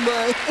 Oh,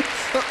 my.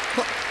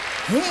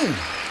 Hey,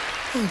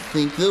 I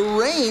think the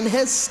rain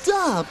has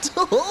stopped.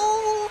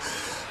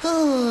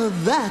 Oh,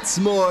 that's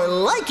more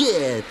like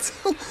it.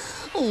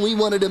 We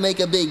wanted to make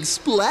a big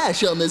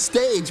splash on the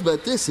stage,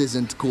 but this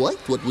isn't quite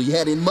what we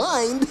had in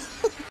mind.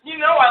 You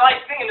know I like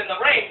singing in the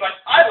rain, but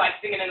I like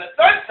singing in the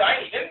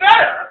sunshine even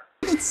better.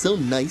 It's so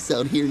nice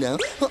out here now.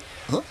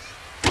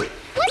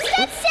 What's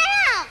that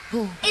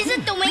sound? Is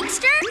it the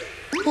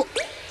Winkster? Oh,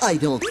 I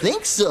don't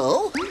think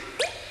so.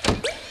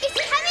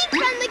 It's coming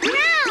from the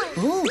ground.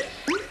 Oh,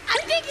 I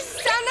think it's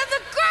the sound of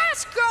the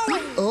grass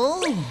growing.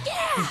 oh.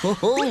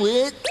 Oh,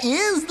 it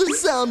is the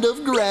sound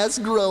of grass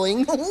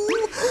growing.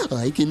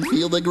 I can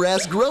feel the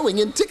grass growing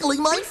and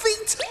tickling my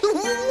feet.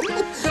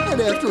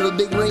 And after a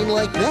big rain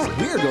like that,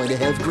 we're going to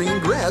have green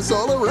grass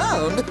all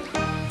around.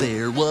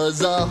 There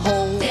was a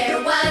hole.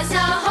 There was a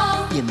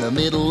hole In the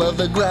middle of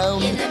the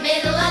ground. in the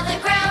middle of the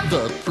ground.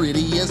 The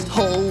prettiest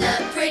hole The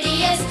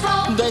prettiest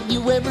hole that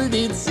you ever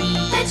did see.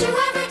 that you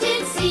ever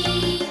did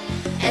see.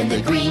 And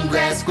the green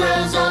grass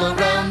grows all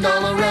around,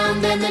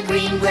 and the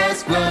green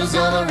grass grows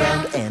all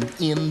around. And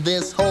in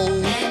this hole,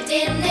 And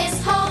in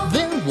this hole,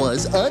 there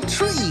was a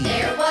tree.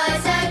 there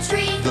was a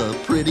tree. The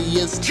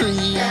prettiest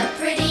tree The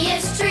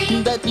prettiest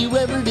tree that you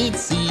ever did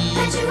see.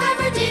 that you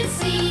ever did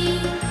see.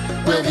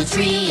 Well, the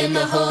tree in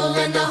the hole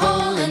and the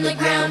hole in the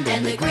ground,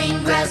 and the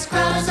green grass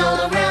grows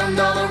all around,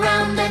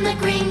 and the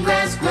green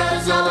grass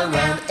grows all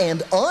around.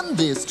 And on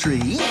this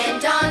tree,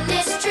 And on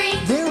this tree,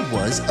 there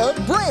was a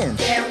branch.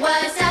 there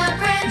was a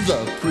branch.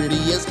 The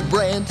prettiest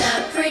branch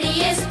The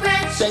prettiest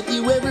branch that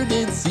you ever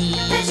did see.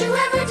 that you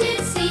ever did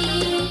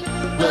see.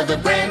 Well, the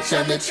branch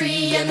on the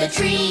tree and the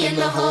tree in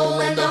the hole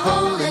and the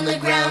hole in the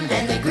ground,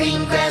 and the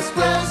green grass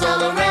grows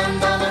all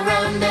around,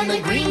 and the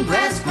green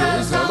grass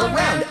grows all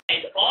around.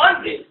 And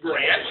on this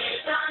branch,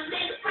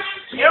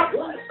 there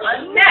was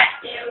a net.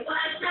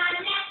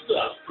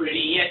 The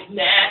prettiest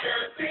net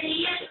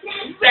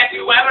that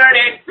you ever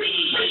did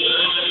see.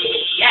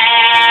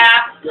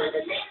 Yeah.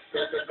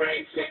 The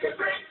branch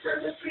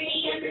on the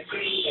tree and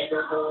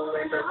the hole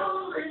in the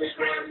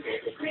ground,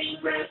 and the green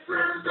grass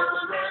grows all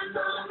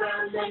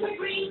around, and the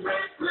green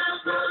grass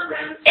grows all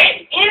around. And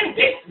in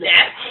this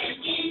net,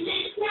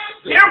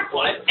 there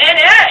was an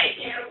egg.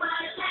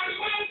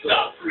 The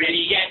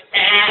prettiest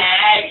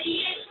egg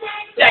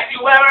that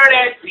you ever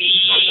did see.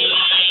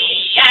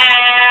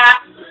 Yeah.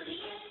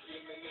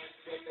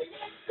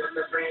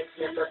 The branch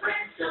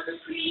on the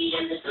tree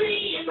and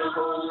the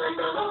hole in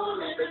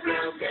the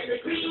ground, and the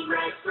green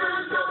grass grows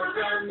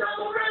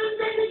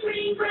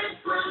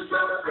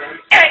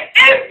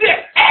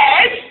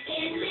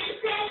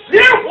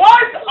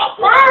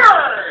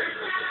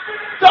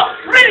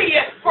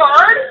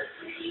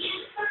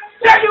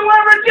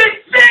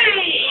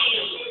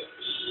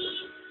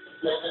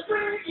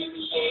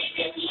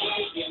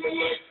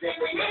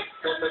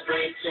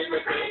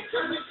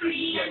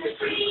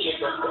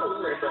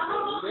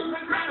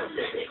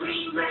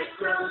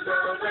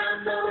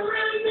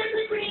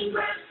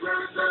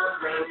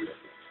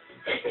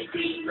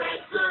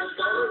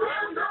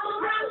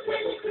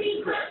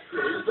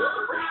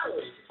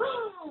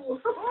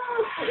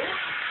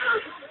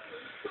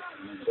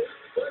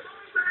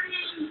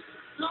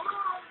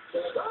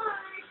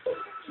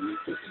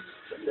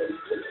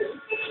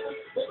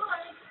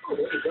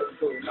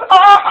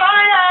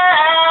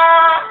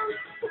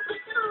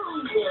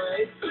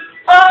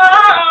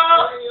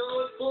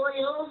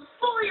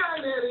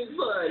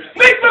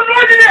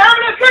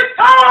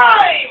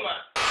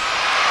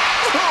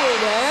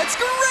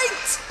That's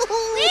great!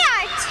 We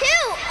are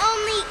too,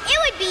 only it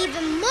would be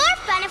even more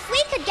fun if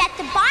we could get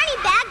the Barney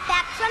bag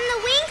back from the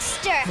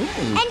Wingster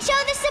and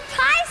show the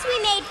surprise we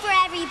made for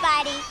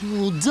everybody.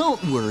 Oh,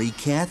 don't worry,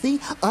 Kathy.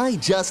 I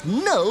just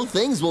know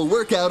things will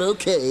work out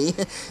okay.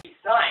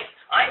 Besides,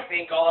 I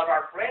think all of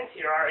our friends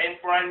here are in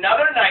for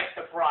another nice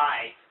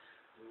surprise.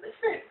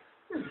 Listen.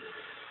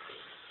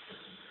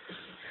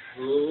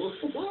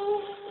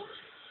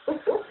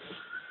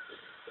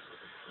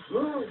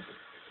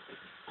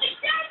 It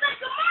sounds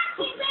like a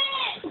marching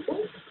band! I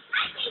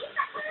think it's a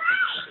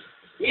parade!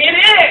 It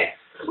is!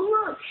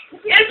 Look,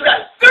 it's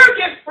a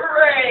circus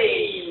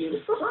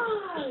parade!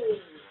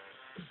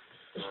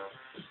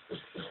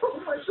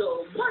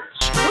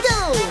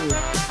 Go!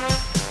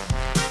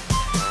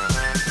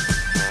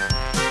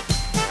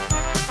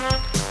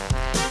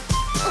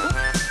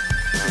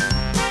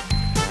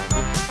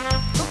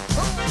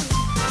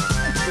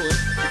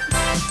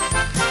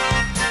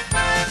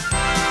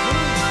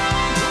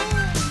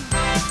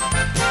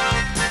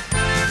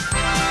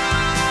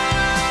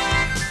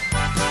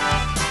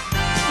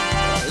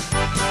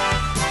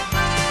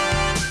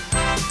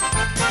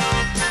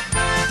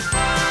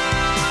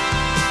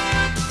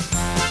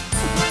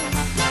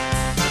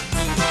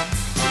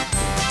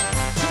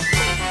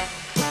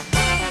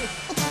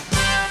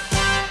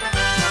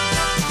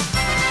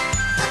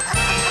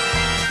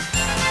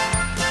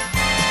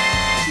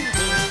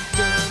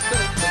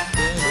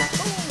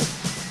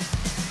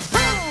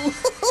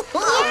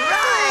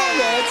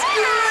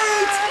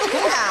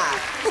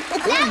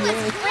 That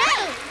was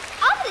great!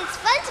 Oh, it's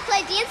fun to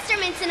play the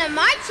instruments in a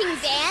marching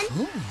band.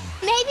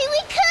 Maybe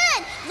we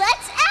could.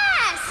 Let's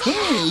ask.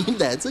 Hey,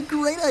 that's a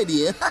great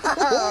idea.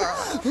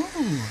 Wow,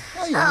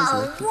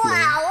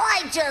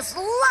 I just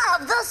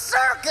love the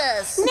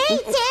circus. Me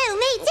too.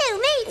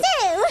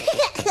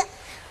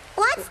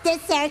 What's the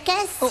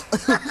circus?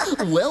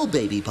 Well,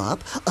 Baby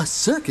Pop, a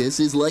circus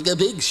is like a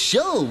big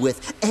show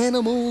with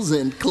animals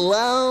and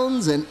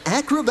clowns and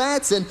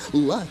acrobats and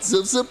lots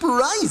of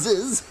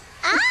surprises.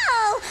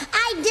 Oh,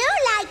 I do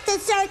like the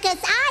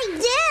circus. I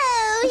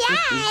do.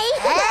 Yay.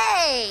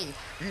 Hey,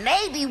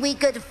 maybe we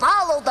could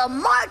follow the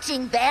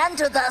marching band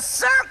to the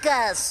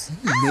circus.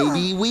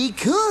 Maybe we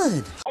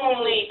could.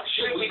 Only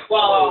should we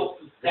follow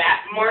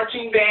that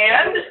marching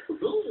band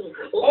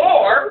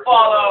or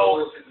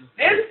follow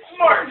this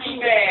marching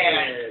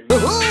band?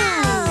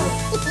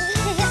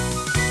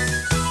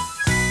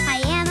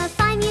 I am a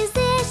fine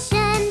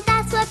musician,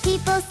 that's what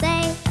people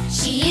say.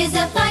 She is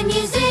a fine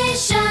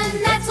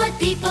musician, that's what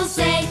people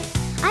say.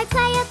 I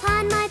play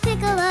upon my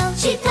piccolo.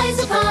 She plays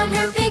upon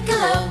her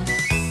piccolo.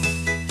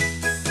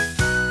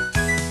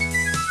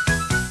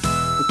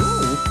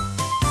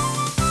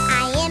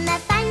 I am a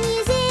fine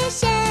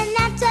musician,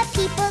 that's what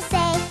people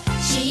say.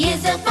 She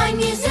is a fine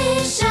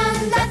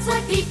musician, that's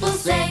what people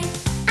say.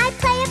 I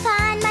play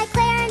upon my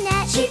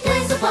clarinet. She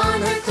plays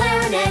upon her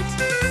clarinet.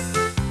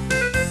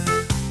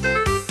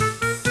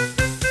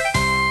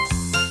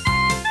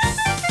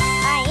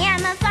 I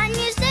am a fine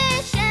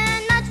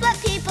musician, that's what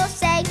people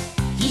say.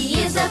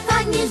 He is a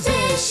fine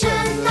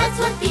musician, that's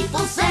what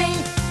people say.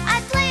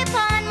 I play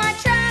upon my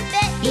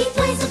trumpet. He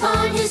plays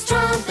upon his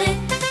trumpet.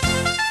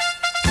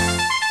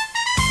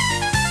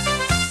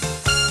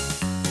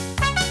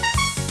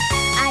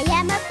 I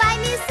am a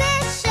fine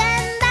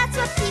musician, that's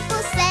what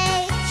people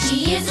say.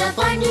 She is a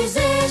fine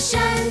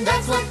musician,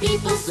 that's what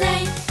people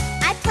say.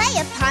 I play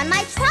upon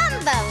my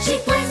trombone. She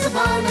plays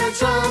upon her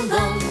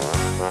trombone.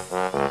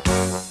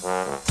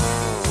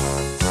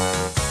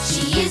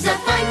 She is a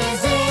fine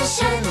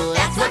musician,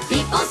 that's what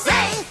people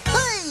say.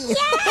 Hey! Yay!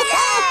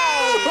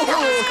 That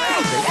was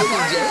great. Come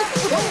on, Jay.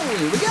 Oh,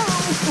 here we go.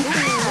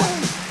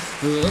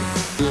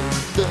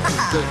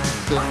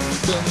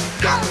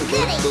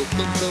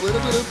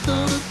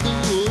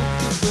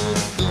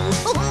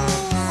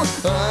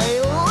 I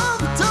love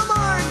to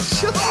march.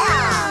 Here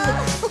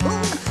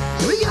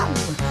we go.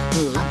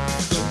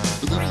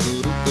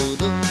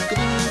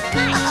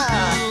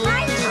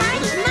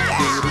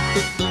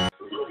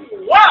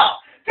 Well,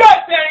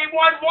 does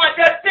anyone want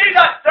to see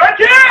the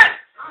circus?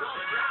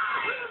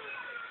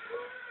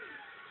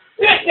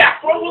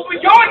 That's where we'll be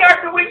going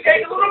after we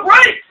take a little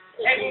break.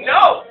 And you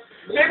know,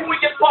 maybe we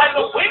can find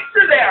the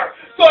Wingster there.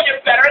 So you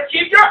better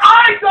keep your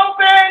eyes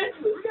open.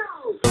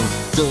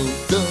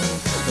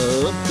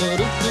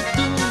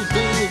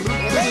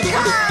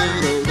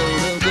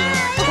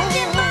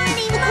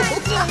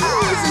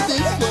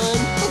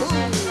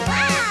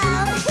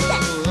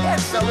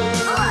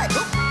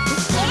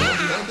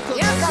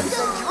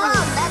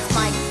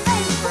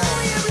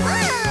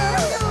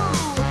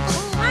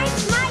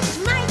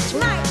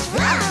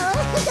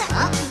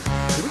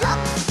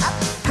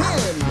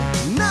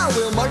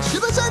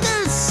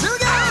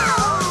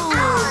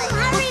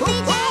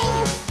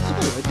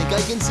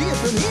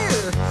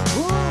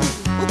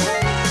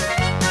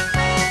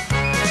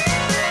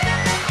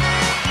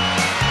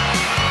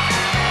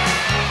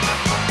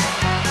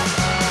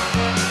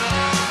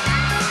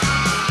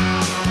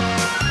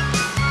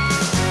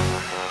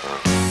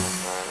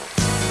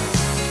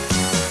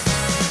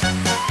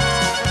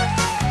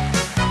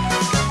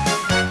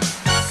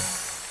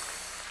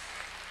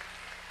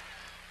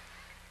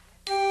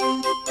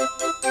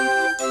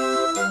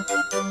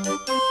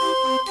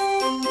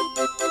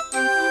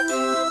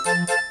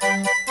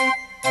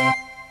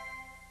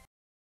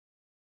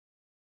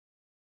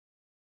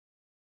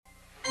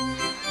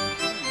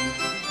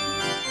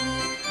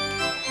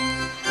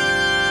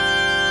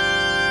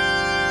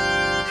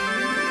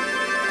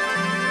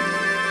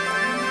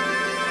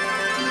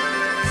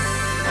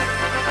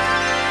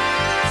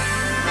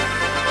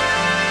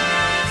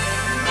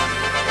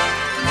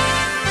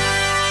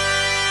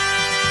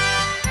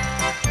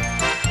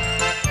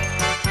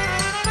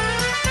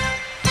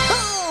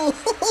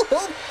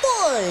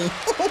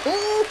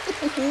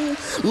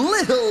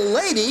 Little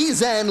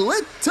ladies and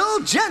little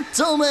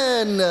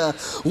gentlemen,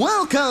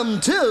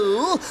 welcome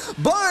to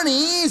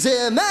Barney's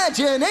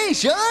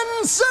Imagination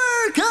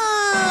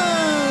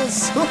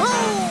Circus!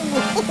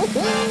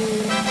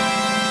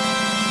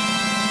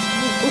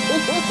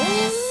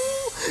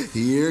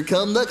 Here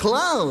come the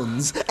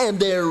clowns, and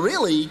they're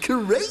really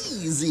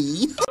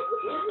crazy.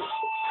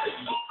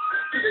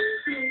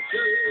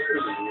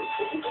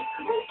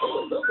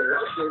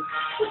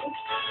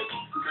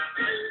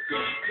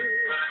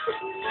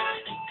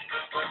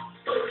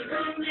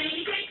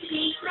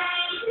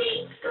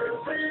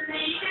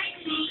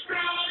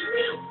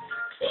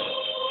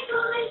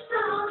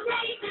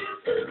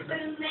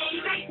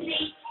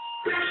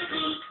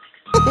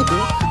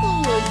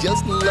 Oh, I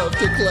just love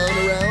to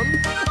clown around.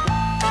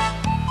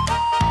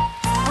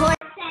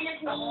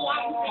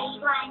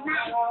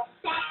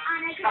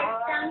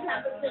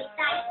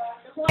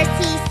 The horse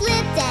he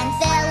slipped and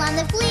fell on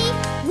the flea.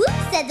 Whoop,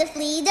 said the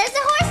flea, there's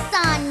a horse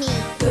on me.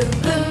 Boom,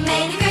 boom,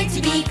 made it great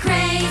to be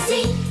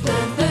crazy.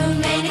 Boom, boom,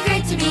 made it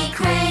great to be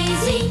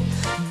crazy.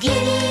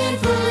 Giddy and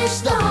foolish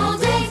the whole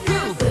day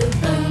through. Boom,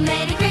 boom,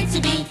 made it great to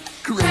be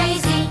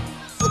crazy.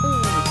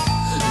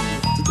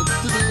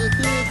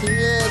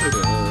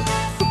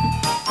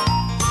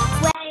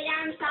 Way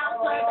down south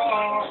where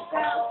bananas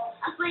grow,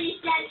 a flea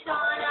stepped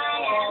on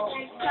an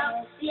elephant's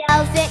toe. The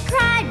elephant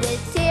cried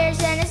with tears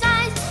in his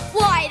eyes.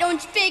 Why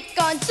don't you pick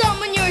on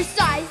someone your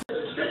size?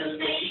 Blue, blue,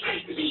 made it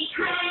great to be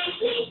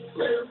crazy.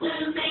 Blue,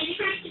 blue, made it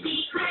great to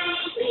be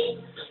crazy.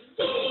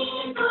 Giddy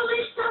and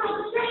foolish the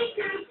whole day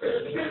through.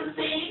 Blue, blue,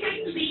 made it great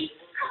to be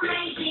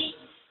crazy.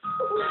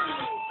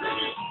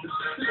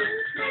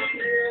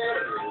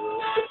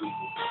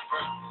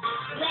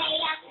 Way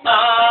up there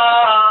lived a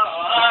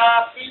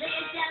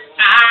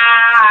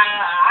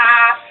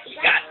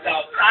Got so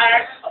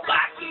tired of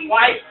black and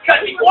white, 'cause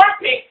he wore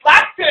pink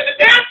slacks to the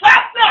dance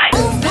last night.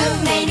 Boom,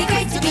 boom, made it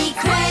great to be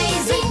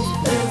crazy.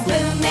 Boom,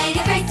 boom, made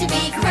it great to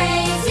be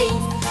crazy.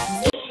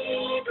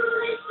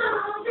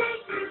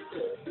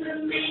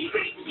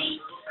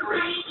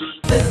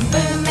 Boom,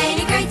 boom, made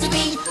it great to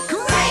be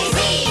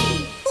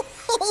crazy.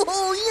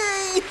 Oh,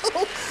 yay!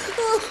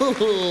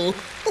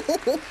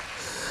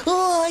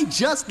 Oh, I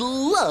just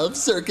love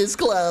circus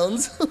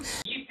clowns.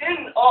 You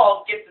didn't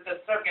all get to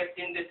the circus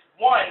in this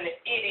one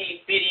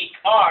itty-bitty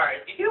car,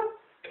 did you?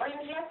 Am I in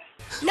here?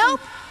 Nope,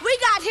 we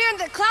got here in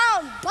the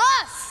clown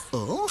bus.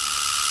 Oh?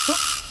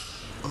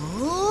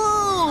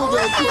 Oh,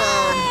 the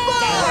clown bus!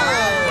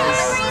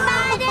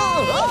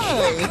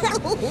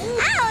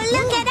 Oh,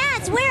 look at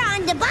us. We're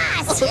on the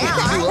bus. You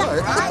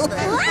are.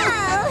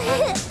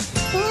 Whoa.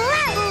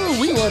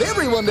 We want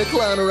everyone to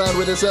clown around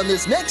with us on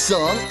this next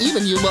song,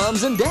 even you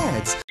moms and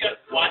dads. Just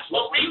watch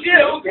what we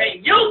do,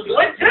 then you'll do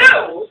it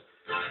too!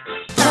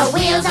 The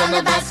wheels on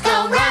the bus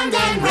go round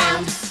and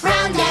round,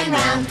 round and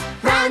round,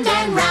 round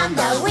and round.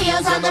 The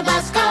wheels on the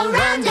bus go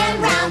round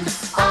and round,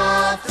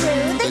 all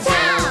through the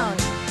town.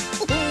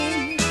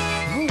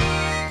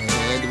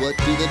 And what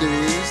do the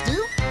doors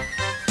do?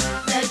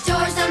 The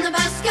doors on the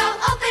bus go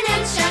open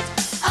and shut,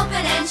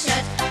 open and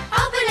shut,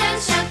 open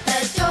and shut.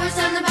 The doors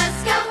on the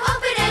bus go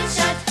open and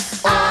shut,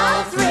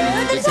 all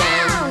through the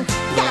town.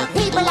 The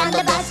people on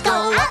the bus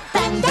go up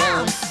and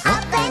down,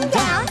 up and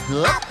down,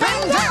 up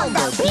and down.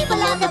 The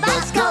people on the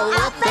bus go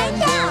up and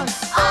down.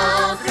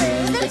 All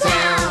through the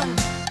town.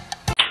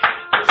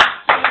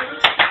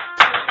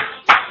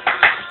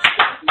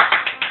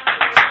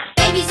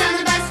 Babies on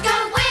the bus go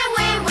wham,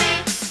 wham,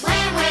 wham,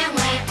 wham, wham,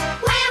 wham,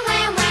 wham,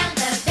 wham, wham.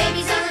 The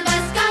babies on the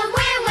bus go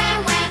wham, wham,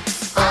 wham,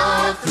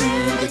 all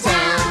through the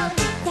town.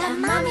 The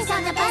mommies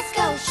on the bus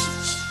go shh,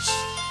 shh,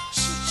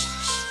 shh,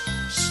 shh.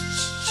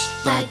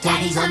 The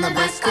daddies on the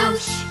bus go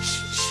shh, shh,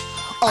 shh,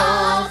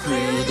 all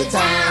through the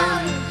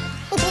town.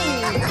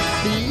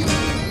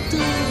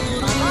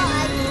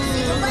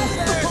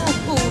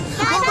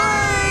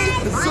 Bye-bye!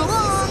 So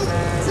long!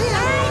 See ya!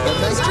 Have a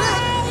nice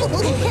trip!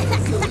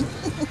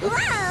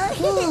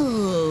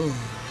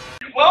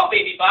 Well,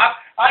 Baby Bob,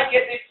 I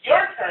guess it's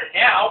your turn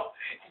now.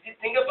 Did you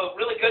think of a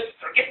really good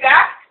circus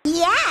act?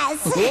 Yes.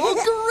 Oh,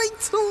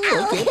 great! I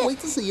can't wait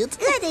to see it.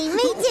 Goody,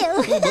 me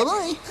too.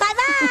 Bye-bye!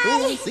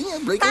 Bye-bye. See ya!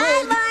 Break a Bye,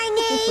 leg!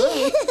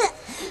 Barney.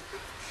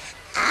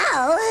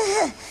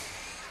 Oh.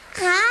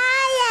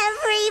 Hi,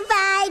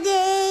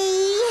 everybody.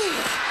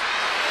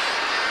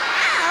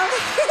 Oh.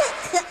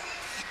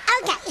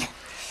 Okay.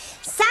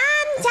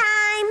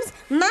 Sometimes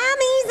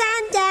mommies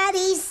and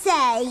daddies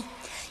say,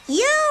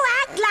 you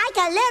act like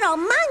a little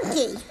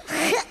monkey.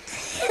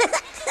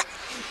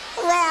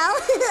 Well,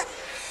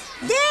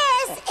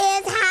 this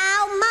is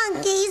how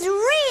monkeys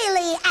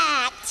really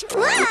act.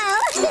 Whoa!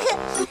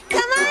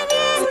 Come on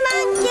in,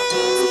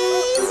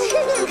 monkeys.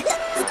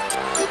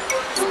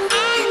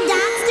 And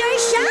Dr.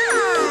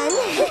 Sean.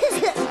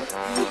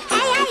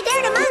 Hey,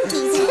 they're the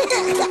monkeys.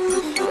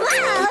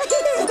 Whoa!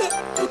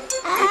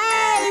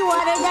 Hey,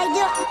 what are they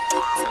doing?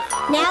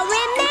 Now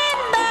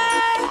remember,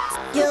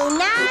 do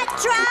not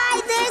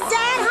try this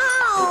at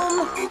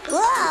home.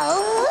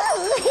 Whoa!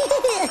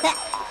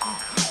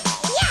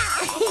 Yeah!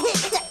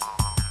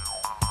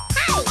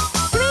 Hey,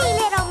 3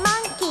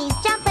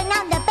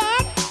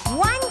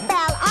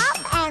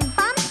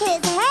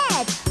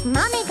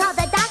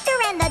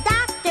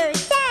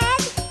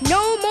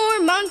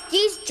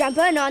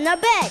 jumping on the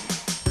bed.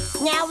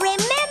 Now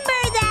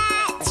remember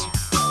that.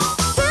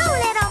 2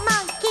 little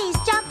monkeys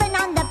jumping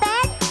on the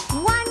bed.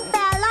 One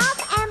fell off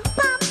and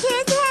bumped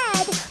his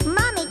head.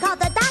 Mommy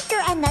called the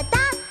doctor and the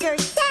doctor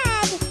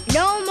said,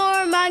 No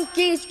more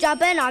monkeys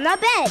jumping on the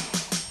bed.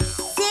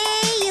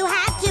 see, you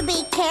have to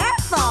be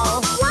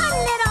careful. One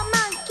little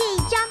monkey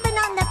jumping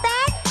on the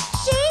bed.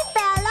 She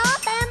fell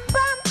off and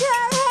bumped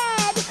her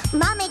head.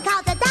 Mommy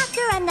called the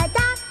doctor and the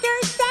doctor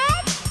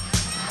said,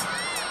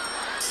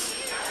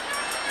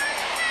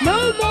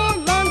 No more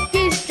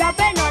monkeys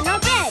jumping on the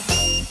bed.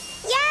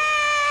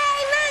 Yay,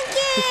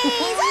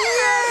 monkeys!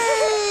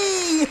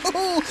 Yay!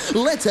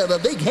 Let's have a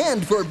big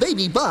hand for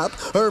Baby Bop,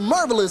 her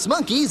marvelous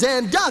monkeys,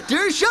 and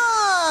Dr.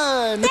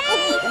 Sean!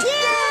 Thank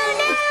you,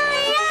 New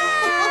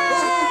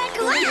York!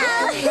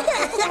 Wow!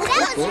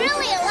 That was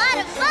really a lot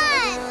of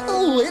fun.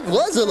 Oh, it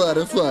was a lot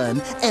of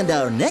fun. And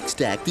our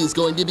next act is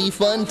going to be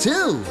fun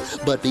too.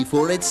 But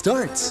before it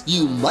starts,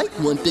 you might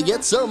want to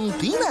get some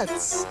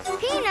peanuts.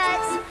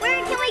 Peanuts?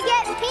 Where can we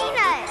get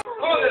peanuts?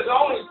 Oh, there's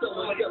always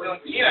someone selling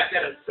peanuts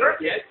at a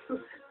circus.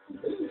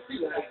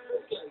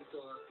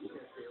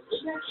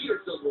 Here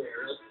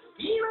somewhere.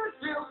 Peanut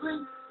salesman,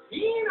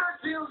 peanut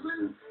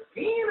salesman,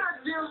 peanut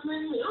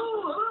salesman.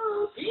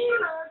 Oh,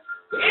 peanuts.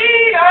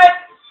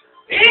 Peanuts!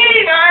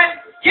 Peanuts!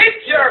 Get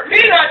your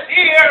peanuts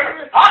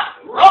here! Hot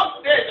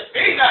roasted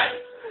peanuts!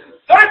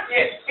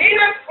 Circus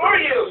peanuts for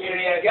you. Here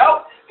you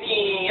go.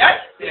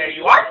 Peanuts. There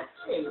you are.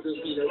 Peanuts for you.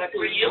 Peanuts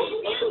for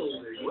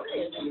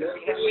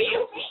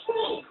you.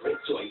 Great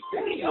choice.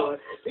 There you go.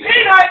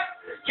 Peanuts!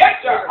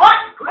 Get your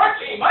hot,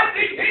 crunchy,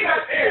 munchie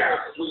peanuts here!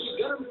 We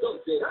got them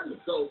salted,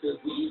 unsalted.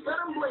 We got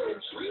them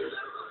blanched.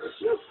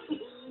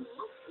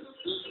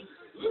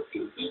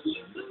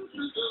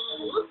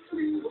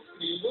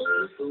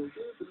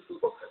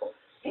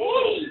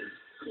 Hey,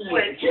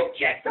 where'd you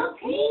get the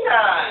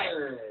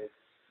peanuts?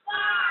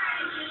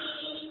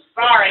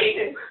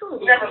 Sorry,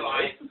 never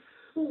mind.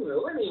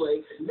 Well,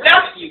 anyway, now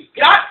that you've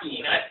got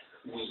peanuts,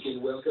 we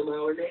can welcome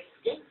our next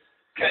guest.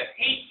 Because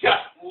he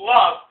just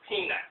loves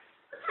peanuts.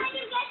 How do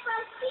you get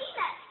those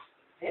peanuts?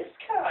 This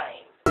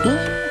kind.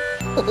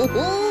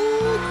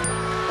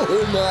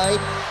 Oh my.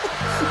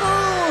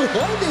 Oh,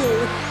 hi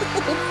there.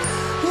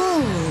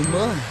 Oh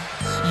my.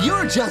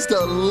 You're just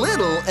a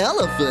little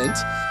elephant,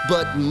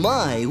 but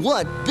my,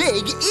 what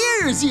big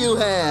ears you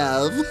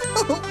have.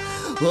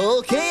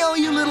 Okay, all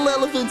you little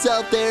elephants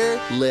out there,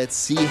 let's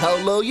see how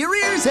low your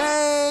ears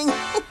hang.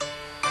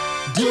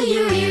 Do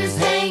your ears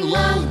hang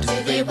low?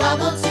 Do they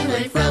wobble to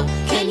and fro?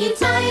 Can you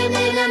tie 'em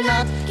in a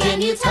knot? Can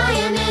you tie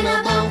 'em in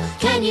a bow?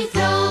 Can you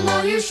throw 'em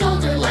over your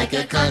shoulder like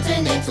a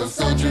continental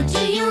soldier?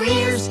 Do your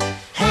ears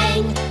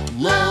hang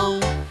low?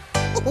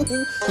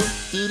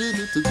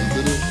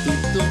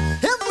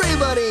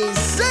 Everybody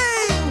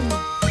sing!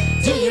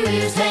 Do your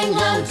ears hang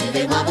low? Do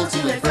they wobble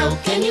to and fro?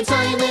 Can you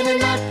tie 'em in a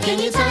knot? Can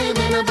you tie 'em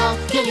in a bow?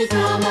 Can you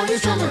throw 'em over your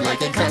shoulder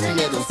like a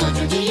continental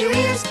soldier? Do your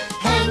ears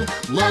hang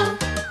low?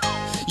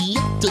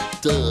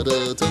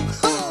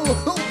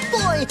 Oh,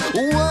 boy!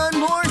 One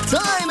more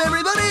time,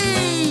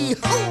 everybody!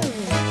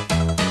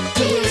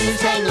 Do your ears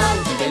hang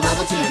low? Do they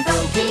wobble to and fro?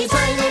 Can you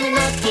tie 'em in a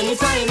knot? Can you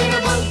tie 'em in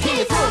a bow? Can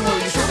you throw 'em over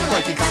your shoulder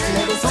like a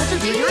continental soldier?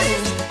 Do your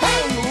ears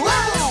hang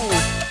low?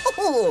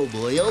 Oh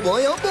boy, oh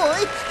boy, oh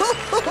boy!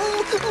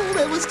 Oh,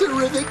 that was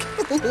terrific!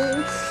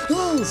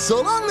 Oh,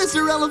 so long,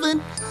 Mr.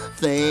 Elephant!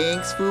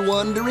 Thanks for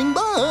wandering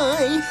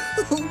by!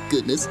 Oh,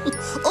 goodness!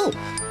 Oh,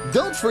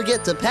 don't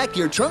forget to pack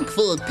your trunk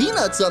full of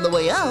peanuts on the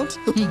way out!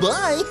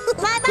 Bye!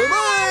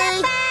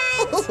 Bye-bye,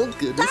 elephant! Oh,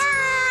 goodness! Bye!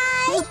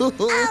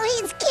 Oh,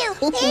 he's cute.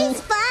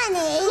 He's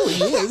funny. Oh,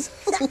 he is.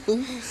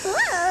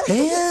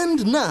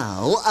 And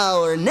now,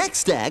 our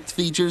next act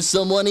features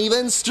someone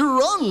even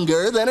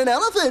stronger than an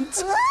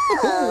elephant.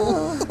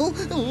 Oh,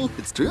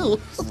 it's true.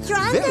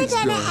 Stronger Very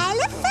than an strong.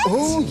 elephant?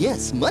 Oh,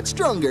 yes, much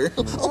stronger.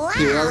 Oh,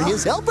 here are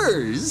his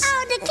helpers.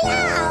 Oh, the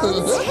clowns. Oh,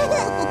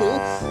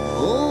 yeah.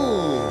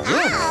 Oh.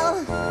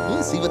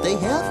 Oh, see what they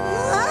have?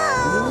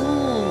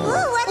 Oh.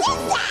 Oh, what is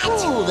that?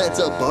 Oh, that's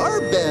a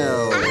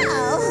barbell.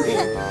 Oh.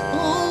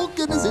 Oh,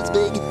 goodness, it's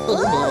big.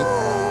 Oh, my.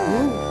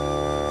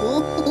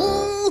 Oh.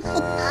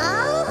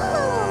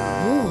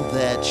 Oh,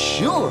 that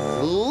sure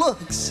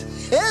looks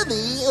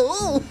heavy.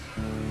 Oh.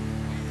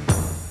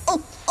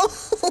 Oh. Oh.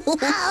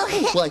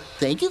 Why,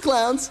 thank you,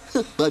 clowns.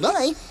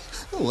 Bye-bye.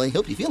 Oh, I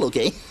hope you feel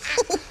okay.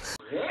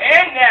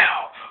 And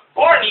now,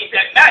 Barney's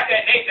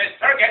Imagination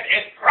Circus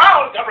is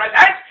proud to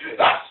present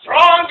the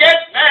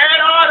strongest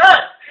man on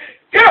earth,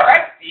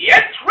 Derek the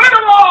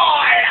Incredible!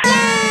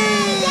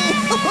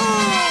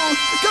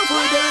 Go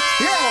for it, Derek.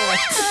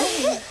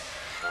 Yeah.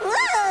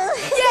 Whoa.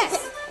 Yes,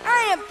 I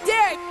am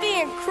Derek the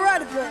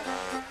Incredible.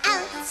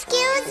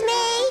 Excuse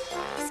me,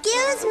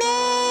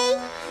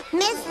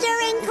 Mr.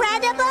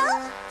 Incredible?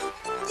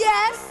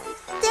 Yes?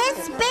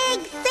 This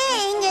big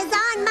thing is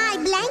on my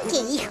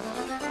blankie.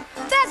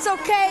 That's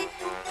okay,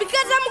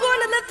 because I'm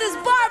going to lift this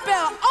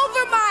barbell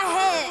over my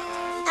head.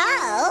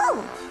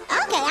 Oh,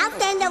 okay, I'll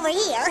stand over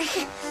here.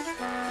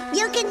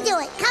 You can do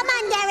it. Come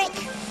on, Derek.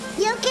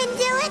 You can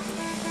do it.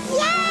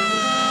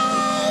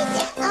 Yay!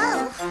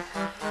 Oh.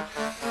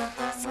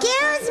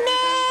 Excuse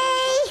me.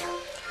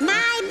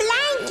 My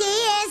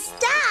blankie is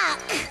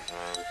stuck.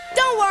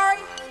 Don't worry.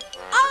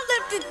 I'll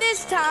lift it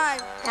this time.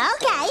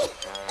 Okay.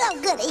 Oh,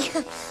 goody.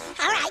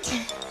 All right.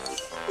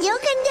 You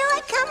can do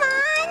it. Come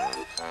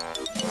on.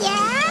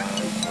 Yeah?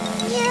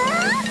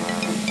 Yeah?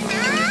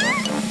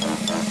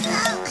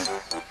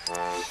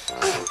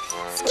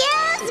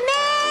 Excuse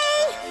me.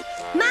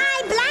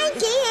 My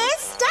blankie is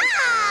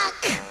stuck.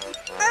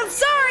 I'm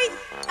sorry.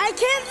 I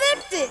can't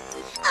lift it.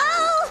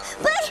 Oh,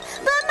 but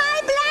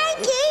my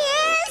blankie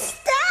is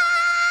stuck.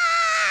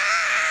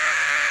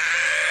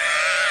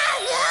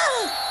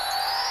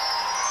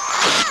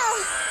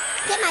 Oh,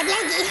 get my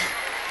blankie.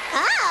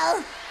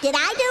 Oh, did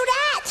I do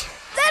that?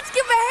 Let's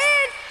give a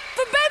hand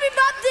for Baby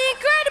Bop the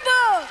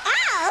Incredible.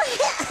 Oh,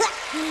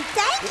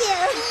 thank you.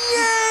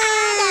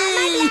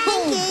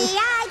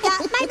 I got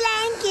my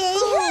blankie.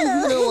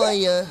 You know,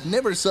 I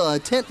never saw a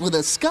tent with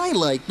a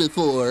skylight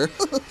before.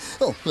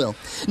 Oh, well,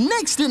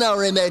 next in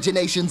our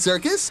imagination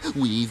circus,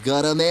 we've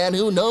got a man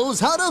who knows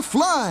how to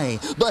fly,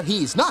 but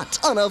he's not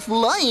on a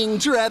flying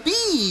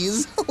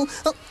trapeze.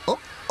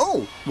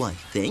 Oh, why,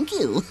 thank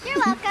you. You're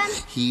welcome.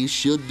 He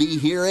should be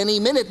here any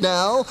minute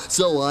now,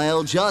 so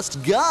I'll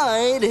just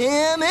guide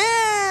him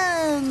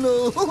in.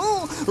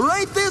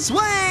 Right this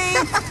way.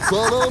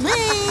 Follow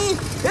me.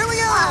 Here we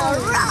go. All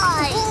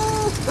right.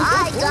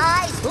 Hi,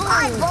 guys.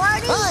 Hi,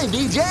 Barney. Hi,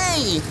 BJ.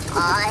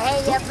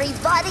 Hey,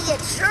 everybody.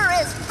 It sure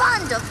is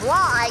fun to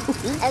fly.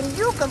 And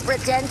you can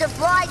pretend to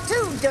fly,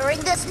 too, during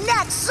this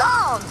next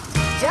song.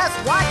 Just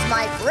watch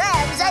my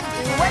friends and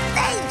do what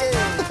they do.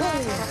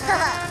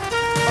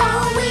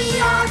 Oh, we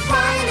are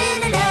flying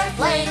in an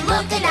airplane,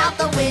 looking out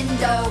the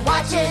window,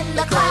 watching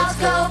the clouds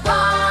go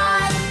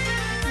by.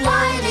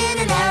 Flying in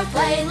an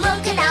airplane,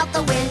 looking out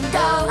the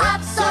window,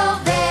 up so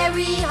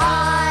very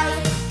high.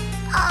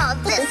 Oh,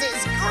 this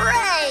is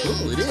great.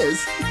 Oh, it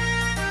is.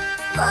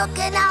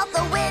 Looking out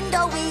the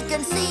window, we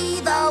can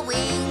see the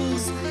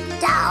wings.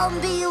 Down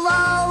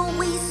below,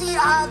 we see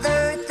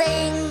other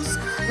things,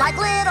 like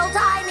little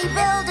tiny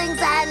buildings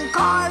and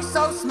cars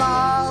so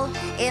small.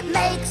 It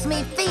makes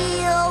me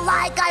feel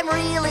like I'm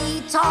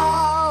really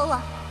tall.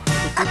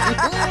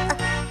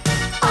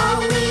 Oh,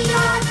 we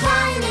are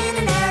flying in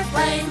an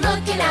airplane,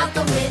 looking out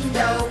the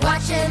window,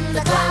 watching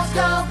the clouds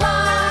go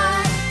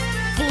by.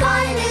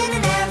 Flying in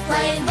an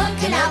airplane,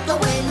 looking out the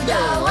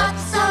window, up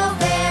so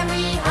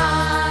very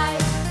high.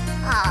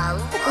 Oh,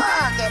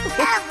 look at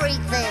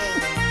everything.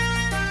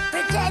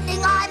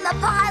 Pretending I'm the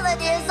pilot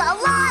is a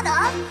lot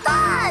of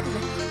fun.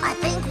 I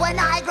think when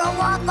I grow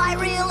up, I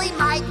really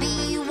might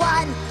be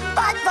one.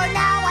 But for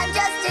now, I'm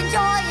just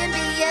enjoying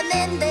being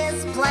in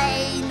this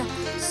plane,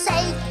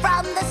 safe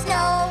from the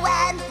snow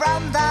and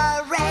from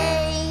the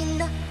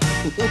rain.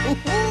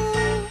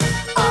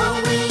 Oh,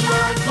 we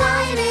are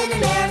flying in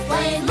an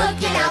airplane,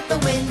 looking out the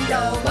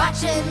window,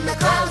 watching the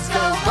clouds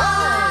go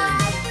by.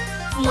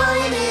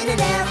 Flying in an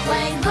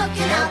airplane,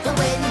 looking out the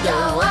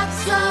window, up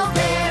so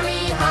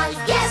very high.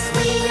 Yes,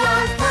 we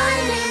are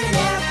flying in an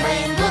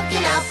airplane,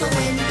 looking out the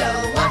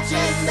window,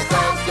 watching the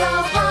clouds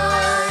go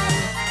by.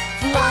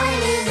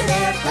 Flying in an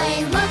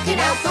airplane, looking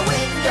out the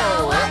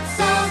window, up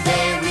so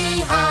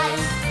very high.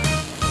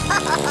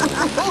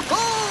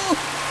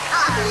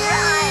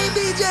 Yay,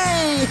 BJ!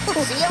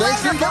 See you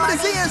Thanks later, for coming to Barney.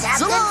 see us. Captain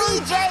So long.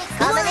 BJ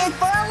coming in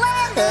for a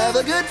landing. Have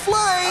a good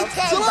flight.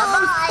 Okay, So long.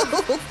 bye-bye.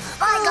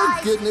 Bye, Oh,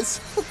 guys. goodness.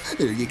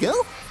 There you go.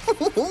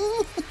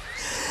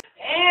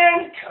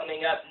 And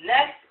coming up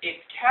next is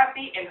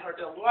Kathy and her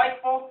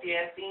delightful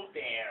dancing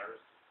bears.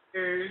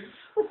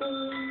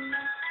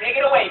 Take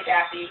it away,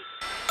 Kathy.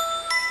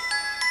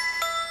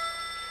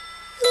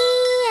 Me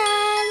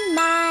and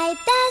my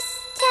best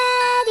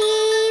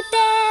teddy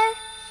bear,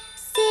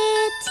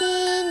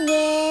 sitting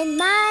in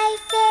my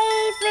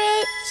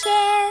favorite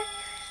chair.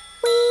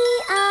 We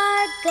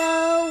are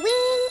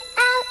going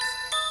out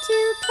to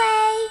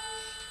play,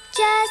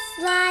 just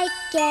like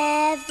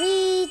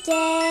every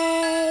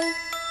day.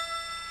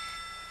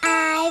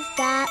 I've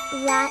got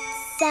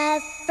lots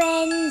of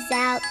friends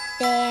out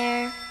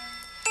there,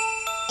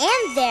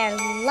 and they're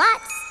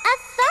lots of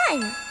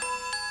fun.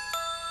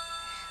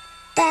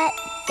 But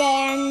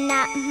they're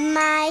not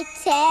my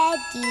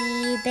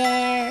teddy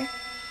bear.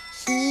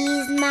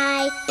 He's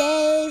my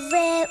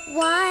favorite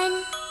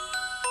one.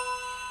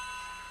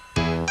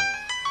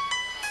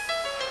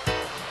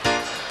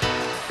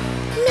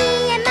 Me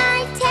and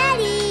my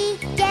teddy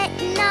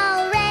getting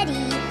all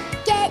ready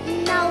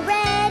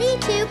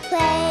to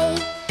play.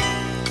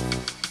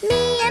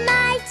 Me and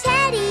my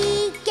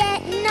teddy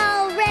getting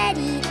all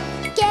ready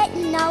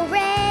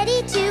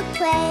to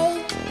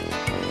play.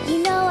 You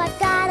know I've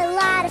got a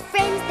lot of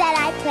friends that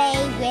I play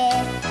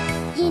with.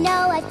 You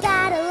know I've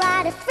got a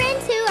lot of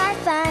friends who are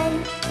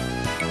fun.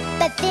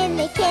 But then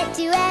they can't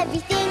do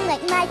everything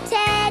like my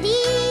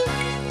teddy.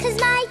 'Cause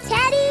my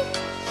teddy,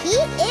 he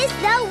is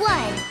the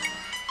one.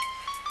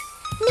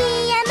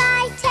 Me and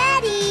my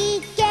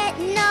teddy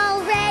getting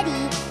all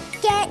ready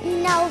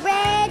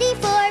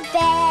for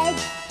bed.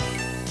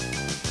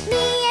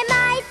 Me and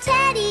my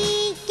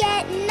teddy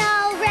getting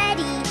all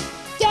ready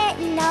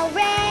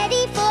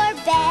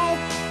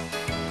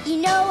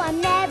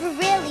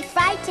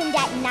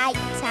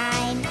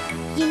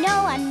You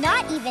know I'm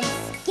not even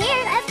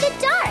scared of the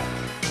dark.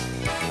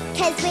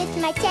 'Cause with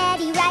my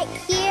teddy right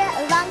here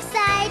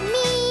alongside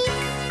me,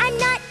 I'm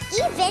not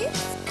even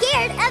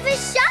scared of a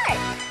shark.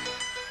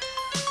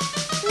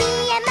 Me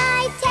and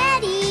my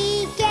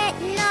teddy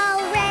getting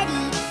all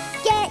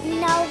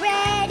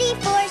ready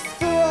for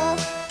school.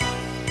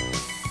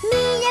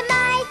 Me and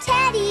my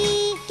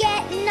teddy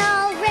getting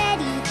all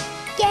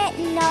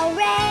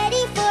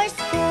ready for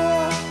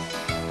school.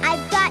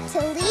 I've got to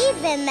leave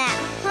him at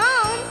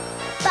home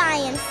by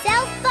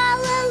himself all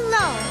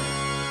alone.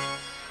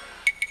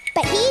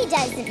 But he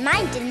doesn't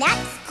mind, and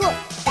that's cool.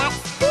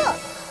 That's cool.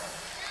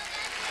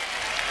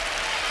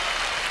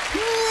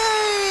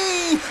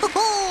 Yay!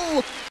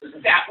 Ho-ho!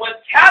 That was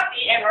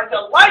Kathy and her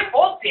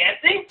delightful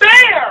dancing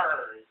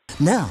bears!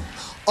 Now,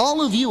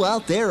 all of you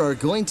out there are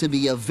going to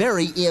be a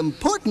very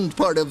important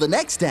part of the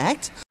next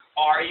act.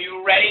 Are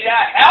you ready to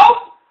help?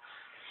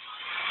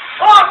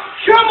 Oh,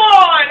 come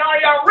on! Are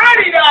you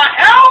ready to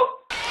help?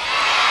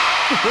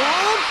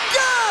 Oh,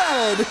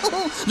 good!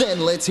 Then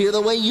let's hear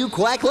the way you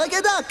quack like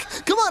a duck.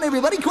 Come on,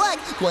 everybody, quack!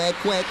 Quack,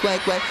 quack, quack,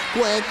 quack,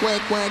 quack,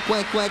 quack, quack,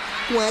 quack, quack,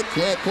 quack,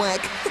 quack,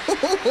 quack.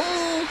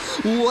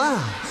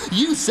 Wow,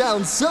 you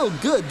sound so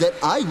good that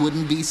I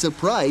wouldn't be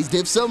surprised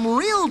if some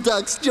real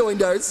ducks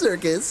joined our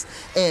circus.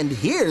 And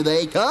here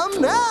they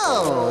come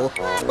now.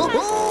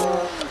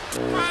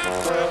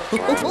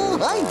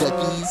 Hi,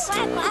 duckies.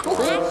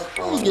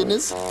 Oh,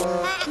 goodness.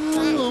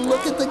 Oh,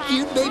 look at the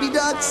cute baby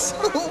ducks.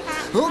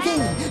 Okay,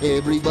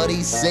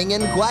 everybody sing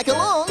and quack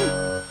along.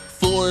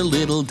 4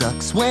 little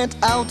ducks went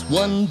out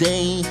one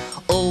day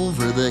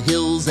over the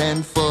hills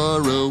and far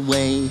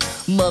away.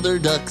 Mother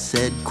duck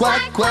said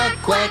quack, quack,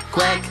 quack,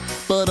 quack,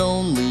 but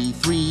only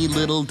 3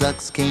 little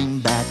ducks came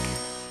back.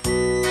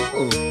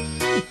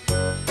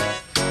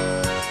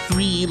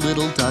 3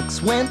 little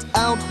ducks went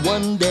out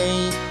one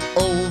day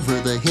over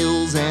the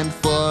hills and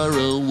far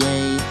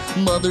away.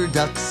 Mother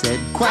duck said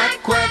quack,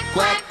 quack,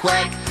 quack,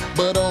 quack,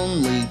 but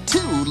only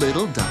 2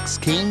 little ducks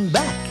came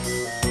back.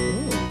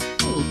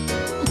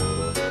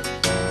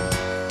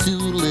 2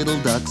 little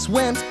ducks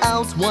went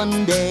out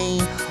one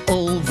day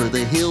over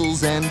the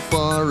hills and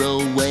far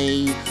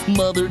away.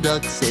 Mother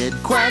duck said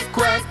quack,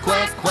 quack,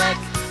 quack, quack,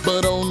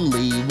 but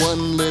only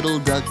 1 little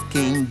duck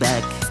came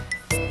back.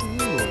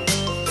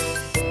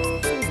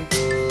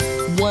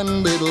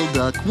 1 little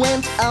duck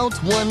went out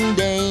one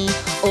day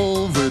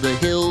over the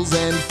hills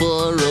and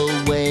far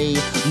away.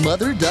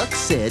 Mother duck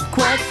said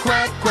quack,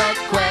 quack, quack,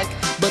 quack,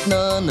 but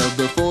none of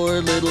the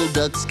 4 little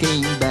ducks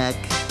came back.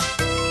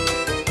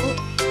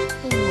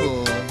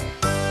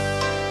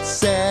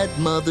 Sad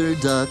mother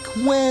duck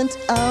went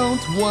out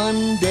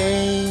one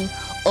day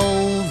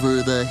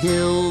over the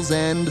hills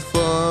and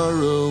far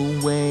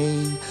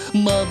away.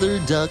 Mother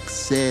duck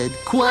said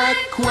quack,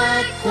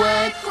 quack,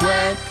 quack,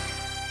 quack,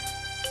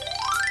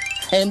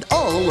 and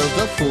all of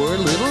the 4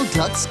 little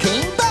ducks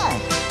came back.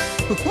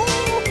 Oh,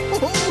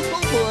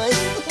 boy.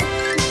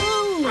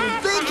 Oh,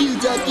 thank you,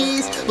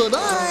 duckies.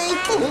 Bye-bye.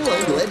 Oh,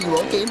 I'm glad you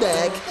all came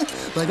back.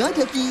 Bye-bye,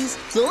 duckies.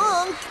 So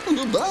long.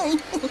 Goodbye.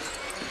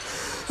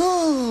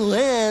 Oh,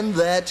 and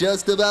that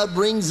just about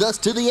brings us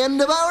to the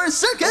end of our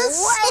circus.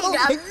 Wait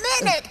a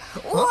minute!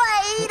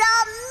 Wait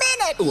a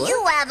minute! What?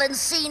 You haven't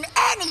seen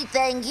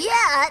anything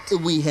yet!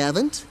 We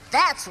haven't?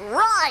 That's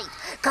right,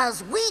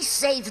 'cause we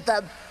saved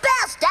the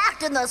best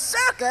act in the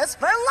circus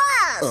for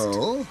last!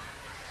 Oh?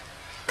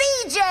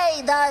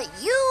 BJ the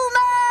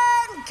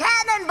Human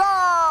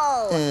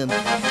Cannonball!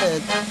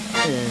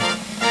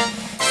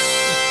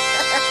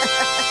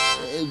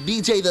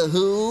 BJ the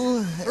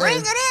who? Bring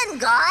it in,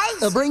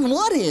 guys! Bring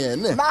what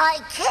in? My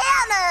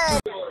cannon!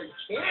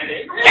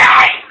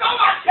 Yay! Go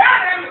on,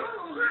 cannon!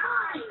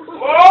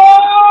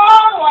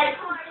 Oh,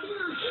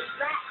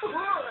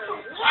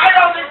 I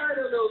don't think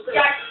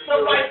that's the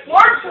right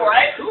word for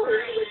it.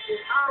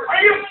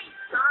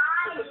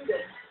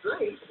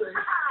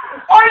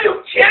 Are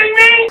you kidding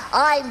me?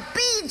 I'm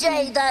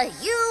BJ the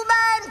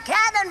Human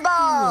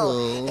Cannonball!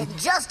 Oh. In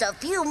just a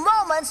few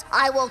moments,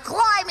 I will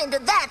climb into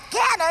that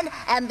cannon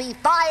and be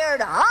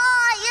fired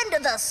high into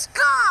the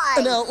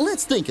sky! Now,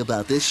 let's think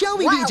about this, shall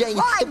we, While BJ?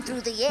 flying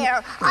through the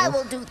air, I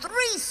will do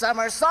 3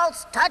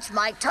 somersaults, touch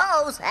my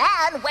toes,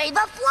 and wave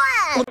a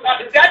flag!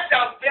 That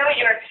sounds very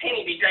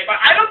entertaining, BJ, but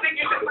I don't think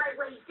you should... On my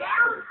way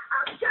down,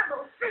 I'll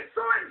shovel 6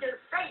 oranges,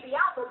 say the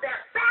alphabet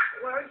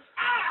backwards,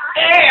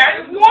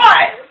 And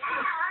what?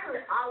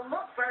 and I'll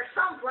look for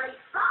someplace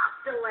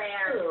soft to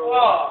land.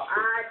 Oh.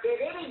 Did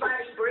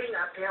anybody bring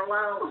a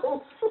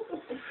pillow?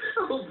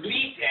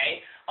 BJ,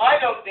 I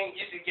don't think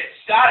you should get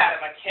shot out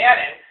of a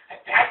cannon.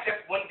 That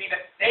just wouldn't be the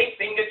safe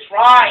thing to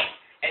try.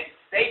 And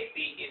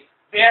safety is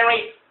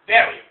very,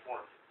 very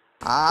important.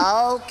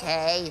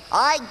 Okay,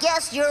 I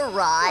guess you're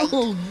right.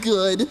 Oh,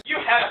 good. You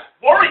had us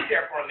worried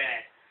there for a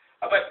minute.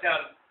 But,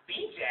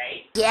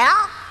 BJ,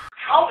 Yeah?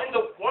 how in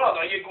the world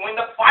are you going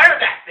to fire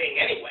that thing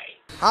anyway?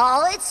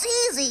 Oh, it's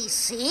easy,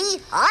 see?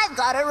 I've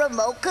got a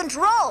remote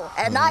control,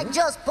 and I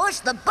just push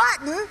the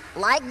button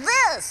like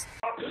this.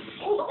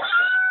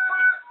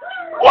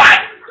 What?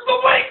 The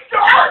way,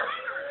 sir!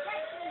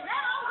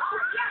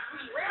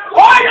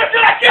 you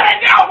gonna get it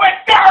now,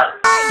 Whisker?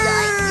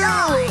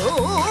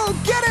 Oh,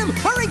 get him!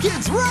 Hurry,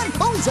 kids, run!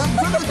 Oh, he's out in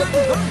front of the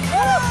curtain.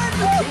 Run!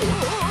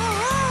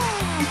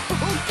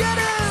 Oh, get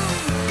him!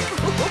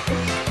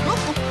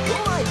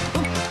 Boy,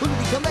 did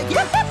he come back in?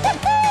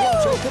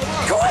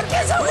 Quick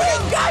as a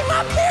ring, I'm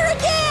up here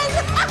again!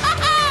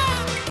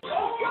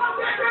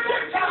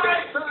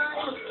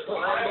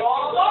 I'm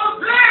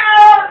almost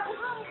there!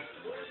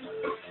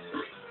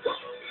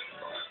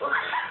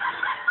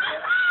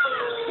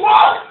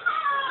 Whoa!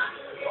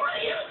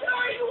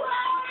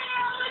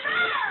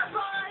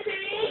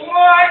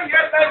 What?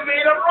 Yes, I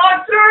made a wrong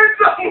turn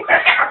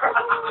somewhere!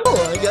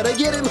 Oh, I gotta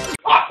get him!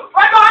 Oh,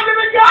 right behind you,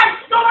 big guy!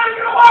 Don't let him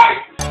get away!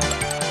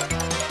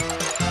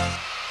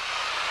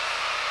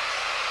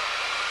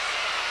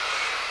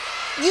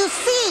 You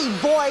see,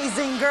 boys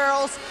and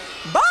girls,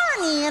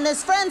 Barney and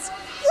his friends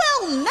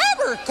will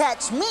never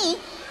catch me.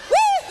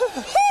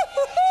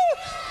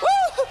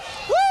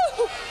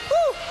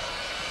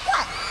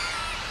 What?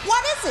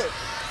 What is it?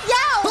 Yeah,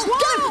 Oh,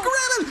 get him!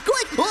 Grab him!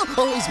 Quick!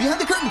 Oh, he's behind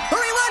the curtain!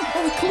 Hurry, run!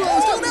 Oh, he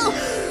closed! Oh, no!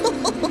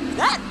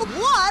 That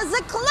was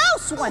a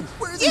close one.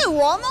 Where is he? You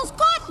almost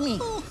caught me.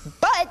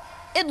 But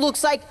it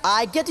looks like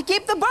I get to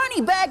keep the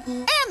Barney bag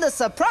and the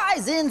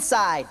surprise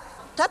inside.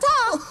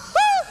 Ta-ta!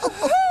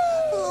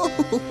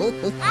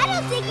 I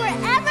don't think we're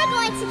ever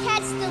going to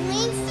catch the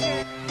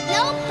Wingster.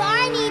 No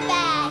Barney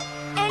bag.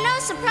 And no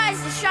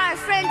surprise to show our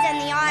friends in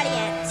the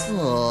audience.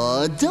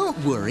 Aw, don't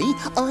worry.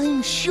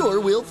 I'm sure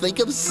we'll think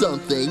of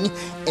something.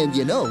 And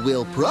you know,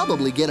 we'll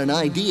probably get an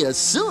idea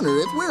sooner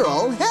if we're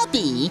all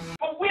happy.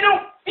 But we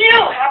don't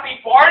feel happy,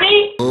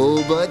 Barney!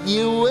 Oh, but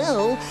you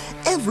will.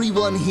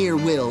 Everyone here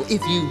will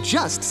if you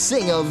just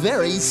sing a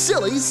very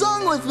silly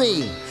song with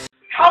me.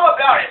 How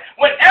about it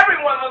when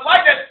everyone would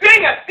like to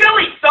sing a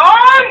silly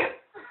song?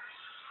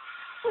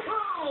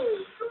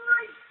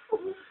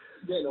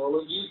 Then all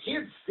of you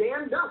kids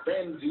stand up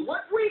and do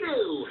what we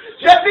do.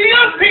 Just the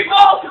young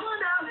people! Come on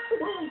now.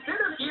 Stand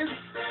up, kids.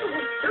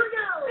 Here we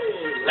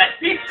go. Let's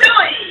be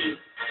silly!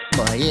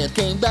 My aunt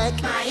came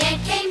back My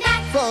aunt came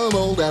back from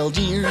old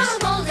Algiers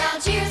from old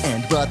Algiers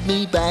and brought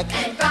me back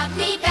and brought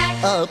me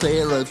back a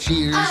pair of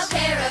shears. a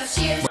pair of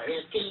shears. My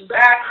aunt came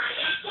back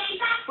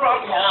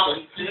from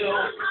home too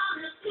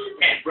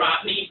and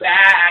brought me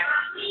back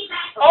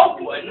a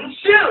wooden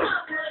shoe.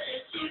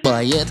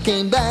 My aunt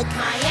came back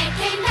My aunt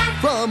came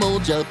back from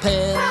old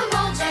Japan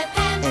from old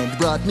Japan and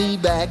brought me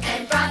back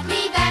and brought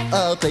me back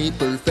a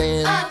paper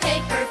fan. a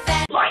paper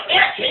fan. My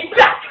aunt came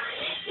back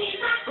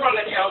from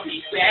the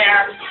county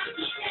fair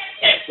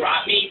and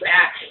brought me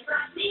back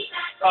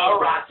a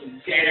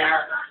rocking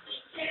chair.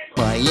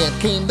 My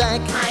aunt came back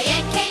My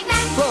aunt came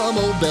back from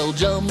old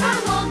Belgium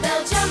from old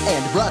Belgium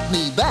and brought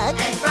me back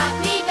and brought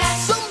me back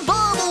some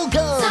bubble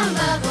gum. some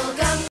bubble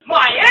gum.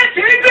 My aunt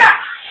came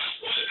back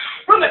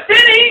from the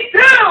city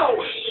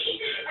too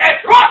and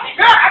brought me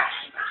back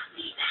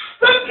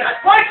some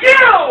nuts like you.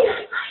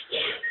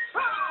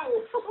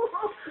 Oh,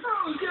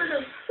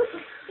 goodness.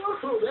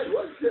 Oh, that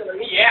was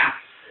silly. Yeah.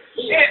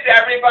 Is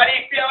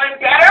everybody feeling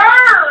better?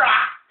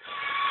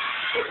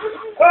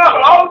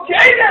 Oh,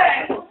 okay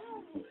then.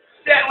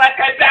 Then let's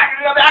head back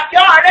into the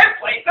backyard and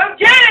play some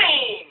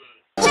games.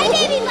 Hi,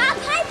 Baby Bob.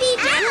 Hi,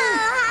 BJ.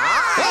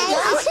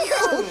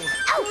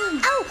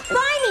 Oh,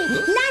 Barney,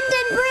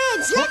 London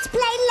Bridge. Let's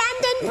play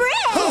London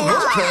Bridge.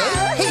 Okay.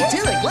 Hey,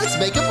 Derek, let's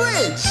make a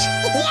bridge.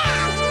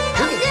 Yeah.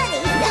 Oh,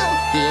 goody.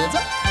 Hands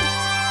up.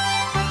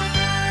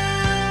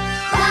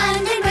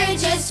 London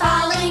Bridge is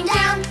falling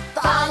down,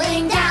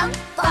 falling down,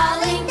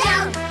 falling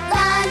down.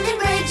 London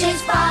Bridge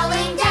is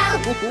falling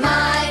down,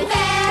 my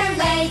fair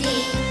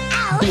lady.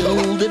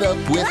 Build it up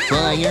with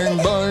iron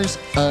bars,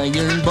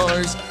 iron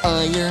bars,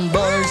 iron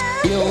bars.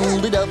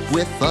 Build it up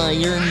with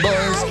iron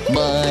bars,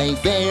 my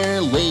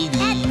fair lady.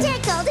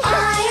 Tickled.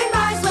 Iron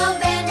bars will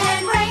bend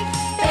and break,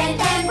 bend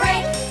and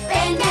break,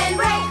 bend and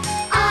break.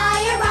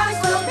 Iron bars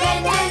will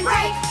bend and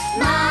break,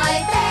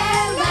 my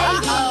fair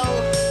lady.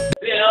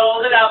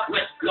 Build it up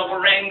with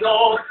silver and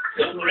gold,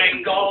 silver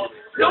and gold,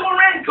 silver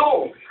and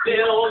gold.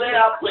 Build it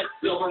up with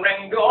silver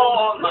and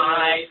gold,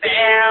 my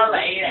fair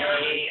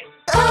lady.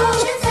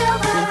 Gold and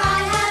silver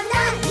I have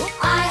none,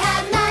 I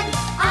have none,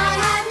 I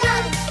have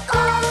none.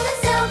 Gold and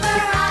silver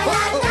I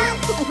have none,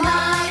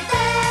 my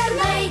fair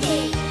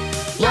lady.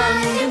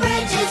 London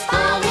Bridge is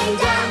falling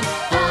down,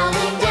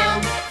 falling down,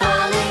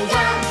 falling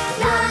down.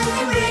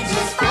 London Bridge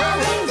is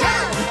falling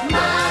down,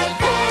 my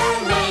fair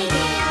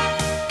lady.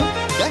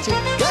 Gotcha,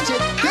 gotcha,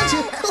 gotcha.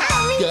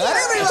 Got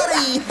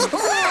everybody.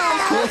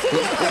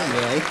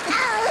 Alright.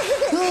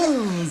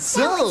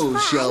 So,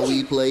 shall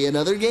we play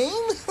another game?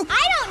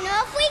 I don't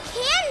know if we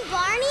can,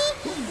 Barney.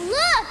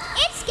 Look,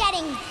 it's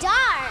getting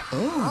dark.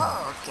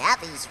 Oh.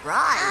 Kathy's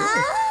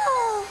right.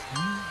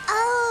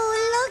 Oh,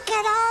 look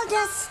at all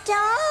the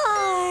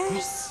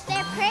stars.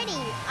 They're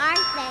pretty,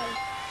 aren't they?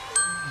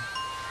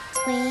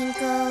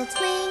 Twinkle,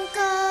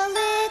 twinkle,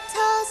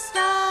 little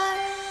star,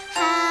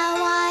 how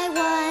I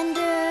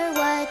wonder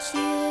what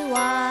you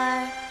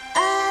are.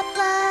 Up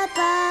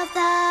above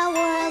the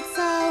world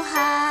so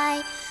high,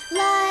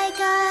 like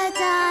a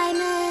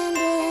diamond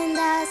in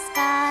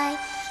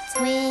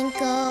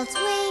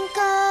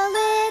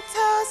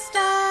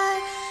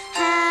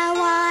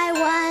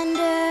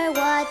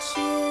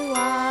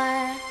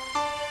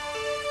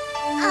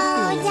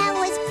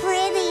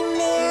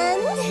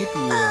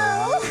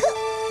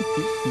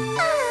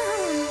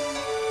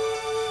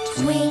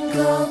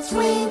Twinkle,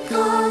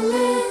 twinkle,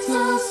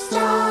 little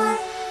star,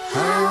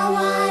 how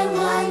I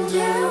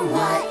wonder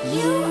what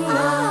you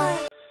are.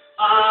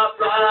 Up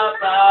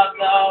above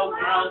the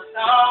world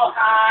so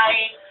high,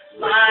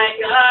 like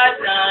a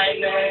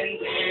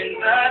diamond in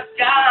the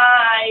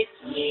sky.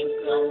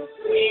 Twinkle,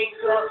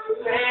 twinkle,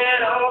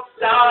 little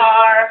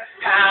star,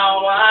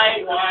 how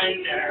I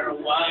wonder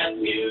what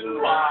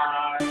you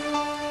are.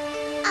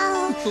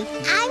 Oh,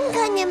 I'm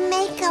gonna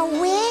make a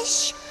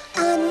wish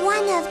on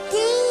one of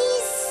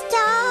these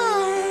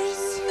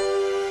stars.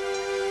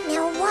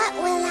 Now what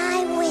will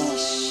I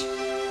wish?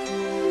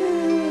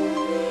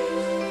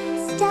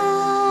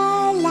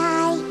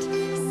 Starlight,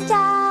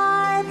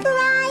 star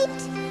bright,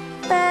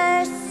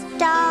 first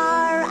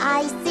star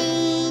I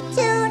see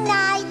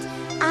tonight.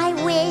 I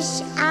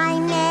wish I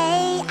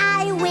may,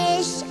 I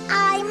wish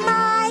I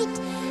might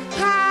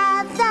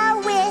have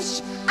the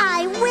wish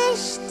I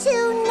wish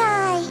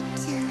tonight.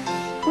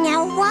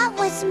 Now what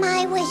was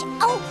my wish?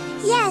 Oh,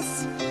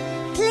 yes.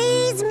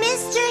 Please,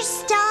 Mr.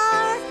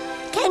 Star,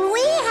 can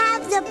we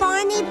have the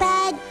Barney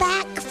bag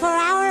back for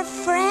our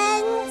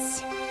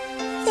friends?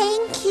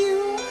 Thank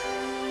you.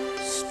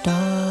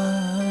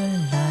 Starlight,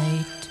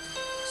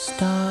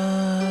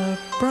 star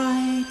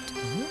bright,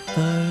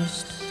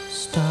 first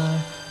star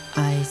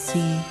I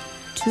see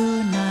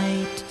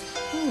tonight.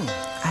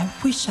 I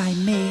wish I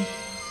may,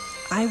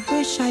 I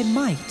wish I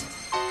might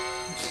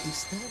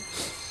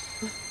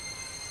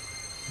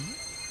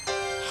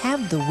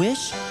have the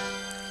wish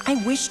I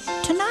wish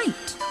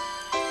tonight.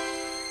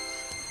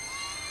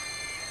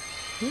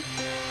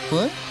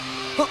 What?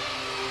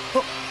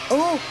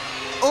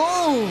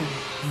 Oh,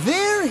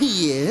 there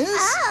he is.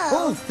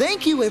 Oh,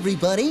 thank you,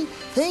 everybody.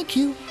 Thank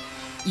you.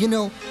 You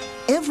know,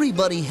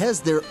 everybody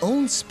has their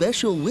own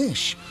special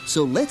wish,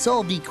 so let's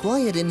all be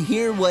quiet and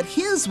hear what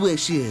his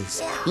wish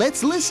is.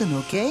 Let's listen,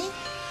 okay?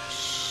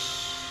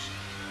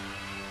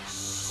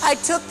 I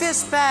took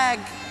this bag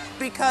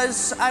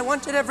because I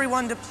wanted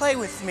everyone to play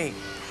with me.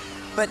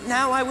 But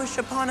now I wish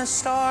upon a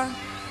star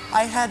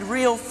I had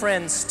real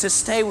friends to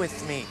stay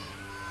with me.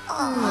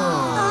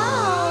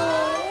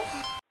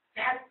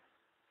 That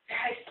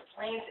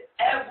explains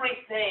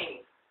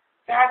everything.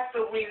 That's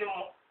the reason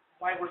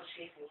why we're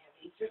chasing him.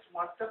 He just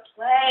wants to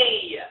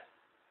play.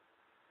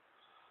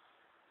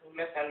 We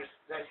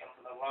misunderstood him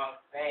for the wrong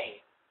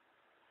thing.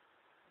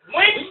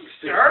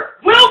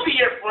 Wingster, we'll be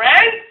your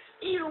friend.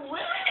 You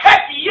would?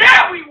 Heck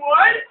yeah, we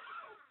would.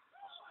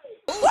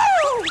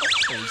 Woo!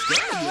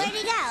 Where'd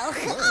he go?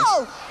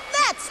 Oh,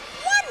 that's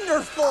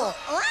wonderful!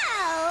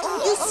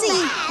 Wow! You see,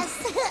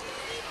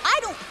 I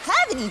don't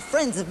have any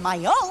friends of my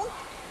own,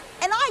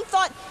 and I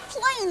thought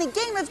playing a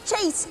game of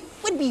chase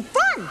would be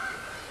fun,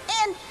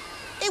 and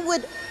it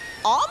would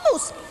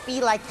almost be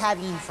like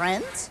having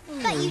friends.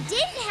 But you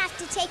didn't have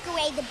to take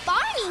away the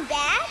Barney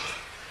bag.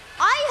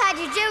 All you had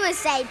to do was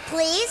say,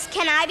 please,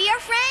 can I be your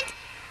friend?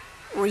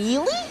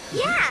 Really?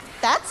 Yeah.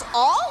 That's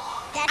all?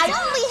 That's I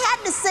all. only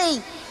had to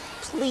say,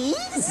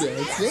 please?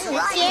 That's it.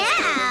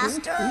 Yeah.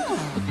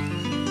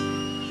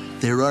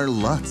 There are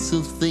lots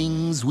of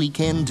things we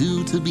can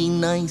do to be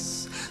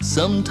nice.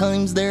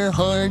 Sometimes they're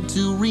hard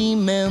to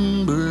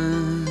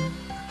remember.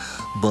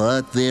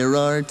 But there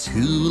are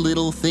two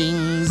little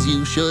things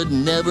you should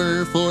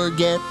never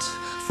forget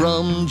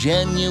from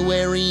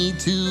January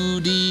to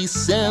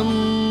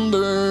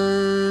December.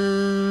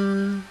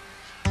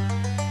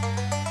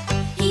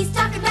 He's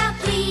talking about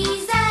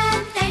please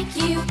and thank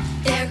you.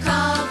 They're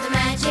called the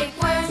magic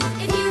words.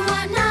 If you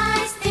want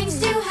nice things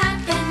to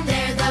happen,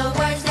 they're the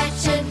words that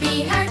should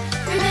be heard.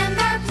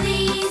 Remember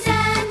please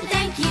and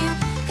thank you,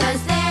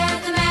 'cause they're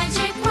the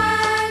magic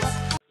words.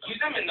 Use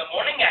them in the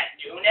morning, at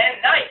noon,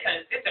 and night,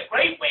 because it's a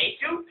great way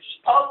to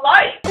be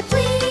polite.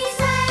 Please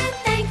and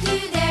thank you,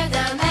 they're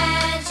the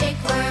magic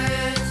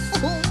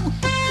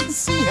words.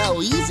 See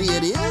how easy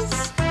it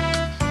is?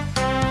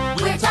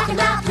 We're talking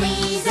about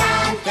please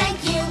and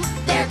thank you.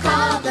 They're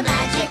called the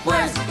magic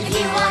words. If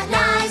you want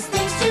nice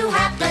things to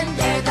happen,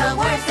 they're the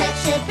words that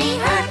should be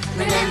heard.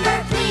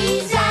 Remember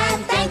please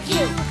and thank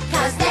you,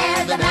 'cause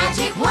they're the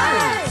magic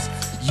words.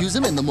 Use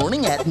them in the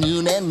morning, at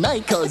noon, and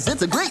night, 'cause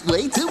it's a great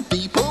way to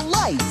be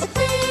polite.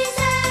 Please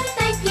and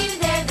thank you,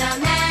 they're the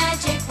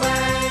magic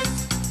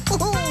words.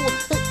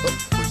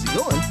 Where's he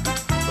going?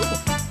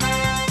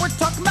 We're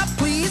talking about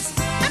please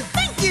and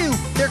thank you.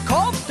 They're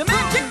called the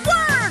magic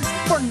words.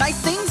 For nice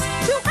things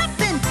to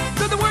happen,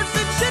 they're the words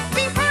that should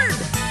be heard.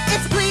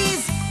 It's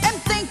please and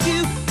thank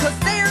you, 'cause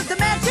they're the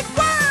magic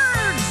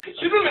words.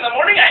 Use them in the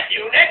morning, at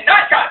noon, and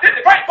night, because it's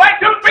a great way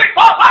to be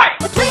polite.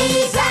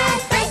 Please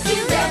and thank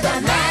you, they're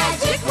the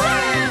magic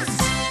words.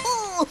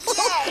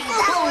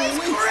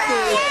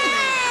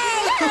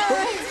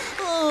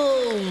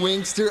 Oh,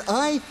 Wingster,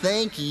 I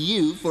thank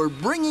you for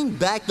bringing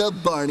back the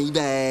Barney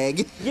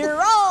bag.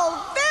 You're all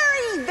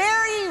very,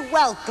 very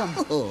welcome.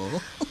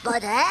 Oh.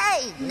 But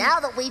hey, now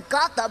that we've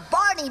got the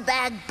Barney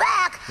bag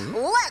back,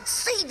 let's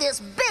see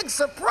this big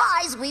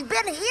surprise we've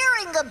been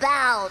hearing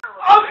about.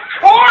 Of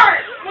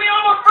course! We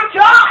almost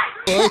forgot!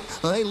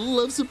 I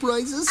love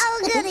surprises. Oh,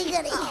 goody,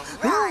 goody.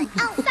 Oh,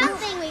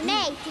 something we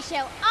made to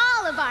show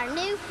all of our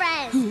new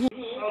friends. Oh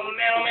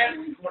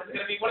man, what's it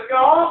gonna be? What's it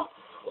gonna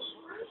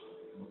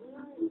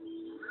be?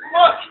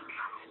 Look,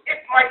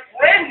 it's my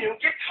brand new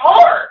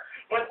guitar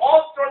with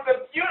all sorts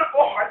of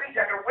beautiful hearts and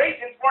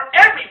decorations for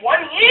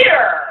everyone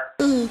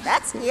here.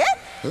 That's it?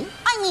 Huh?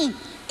 I mean,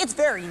 it's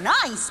very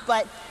nice,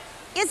 but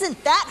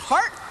isn't that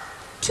heart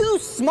too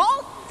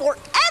small for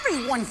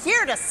everyone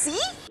here to see?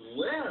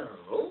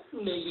 Well,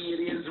 maybe it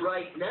is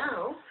right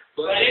now,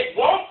 But it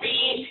won't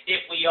be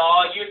if we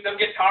all use some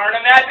guitar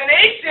and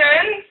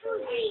imagination.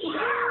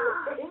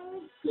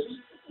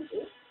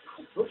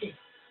 Okay,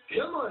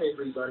 come on,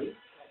 everybody.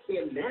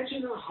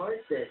 Imagine a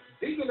heart that's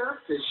big enough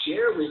to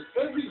share with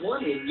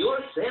everyone in your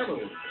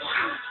family.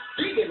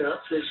 Big enough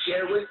to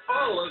share with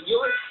all of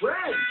your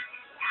friends.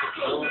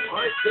 A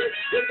heart that's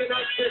big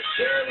enough to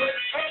share with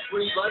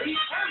everybody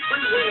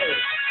everywhere.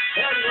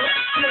 And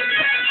let's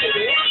imagine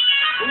it.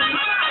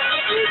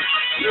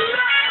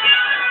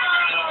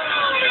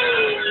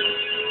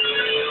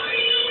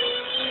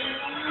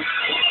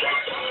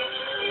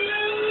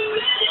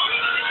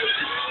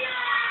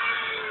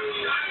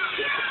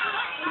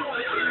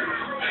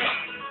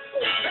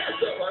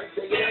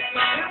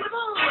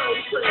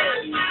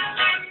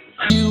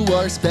 You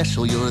are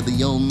special, you're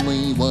the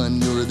only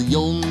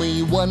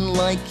one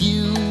like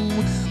you.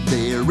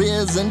 There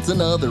isn't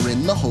another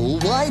in the whole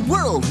wide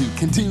world who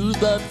can do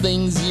the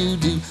things you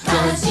do.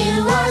 'Cause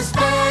you are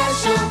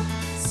special,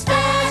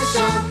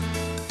 special.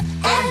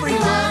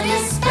 Everyone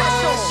is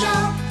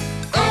special.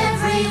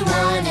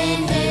 Everyone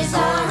in his or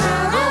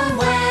her own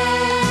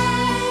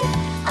way.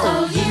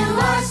 Oh, you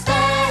are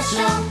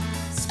special,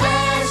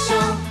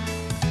 special.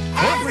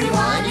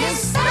 Everyone is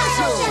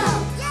special.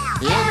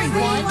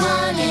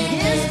 Everyone in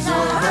his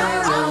or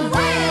her own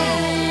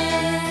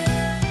way.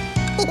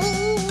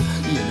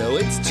 You know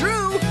it's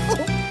true.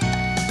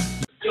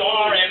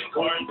 You're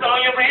important, so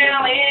you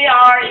really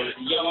are. You're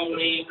the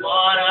only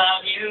one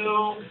of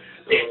you.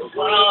 This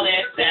world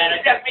is better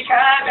just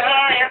because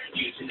you're here.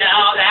 You should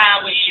know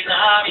that we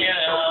love you.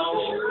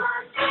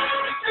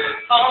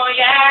 Oh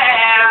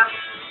yeah.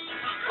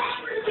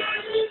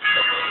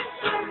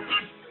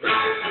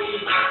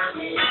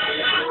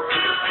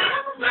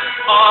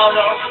 All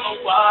over the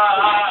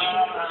world.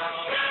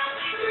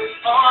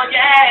 Oh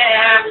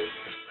yeah.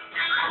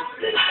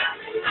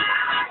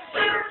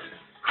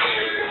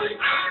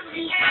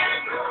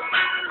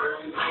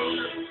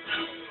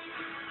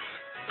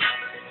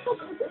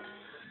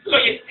 So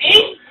you see,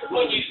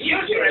 when you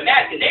use your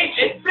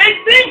imagination, big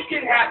things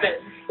can happen.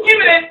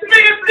 Even a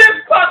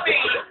smooth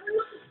puppy.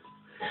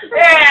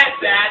 And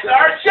that's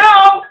our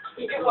show.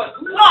 It was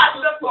lots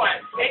of fun.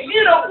 And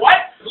you know what?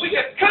 We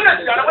just couldn't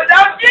have done it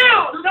without you.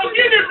 So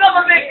give yourself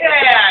a big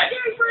hand.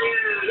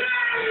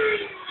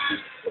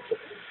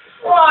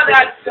 Oh,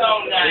 that's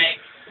so nice.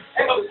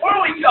 And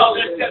before we go,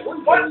 there's just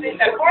one thing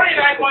that Barney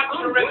and I want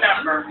you to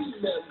remember.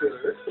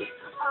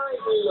 I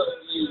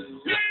love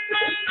you.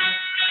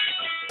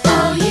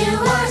 Oh, you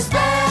are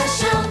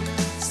special,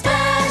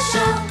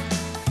 special.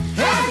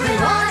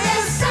 Everyone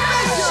is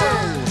special.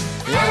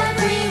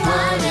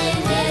 Everyone in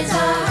his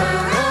or her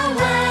own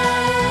way.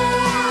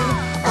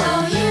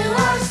 Oh, you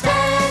are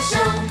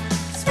special,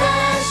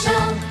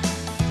 special.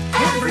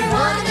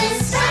 Everyone is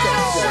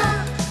special.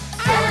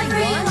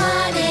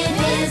 Everyone in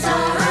his or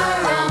her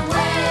own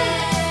way.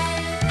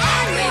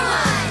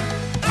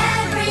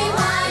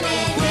 Everyone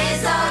in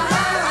his or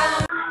her own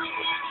way.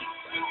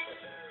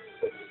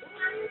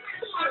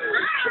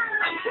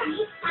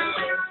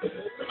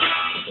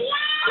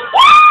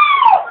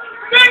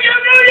 Thank you,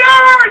 New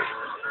York!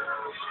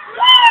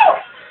 Woo!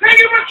 Thank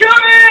you for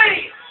coming!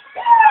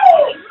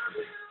 Woo!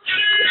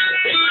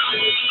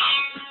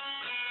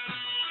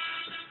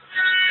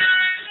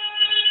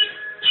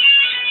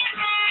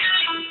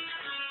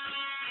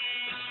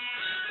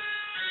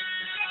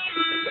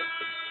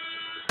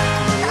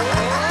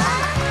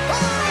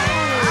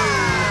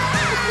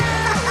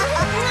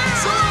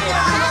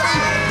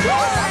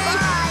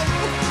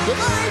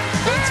 Goodbye.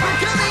 Thanks for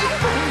coming.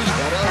 We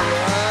had a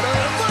lot of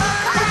fun.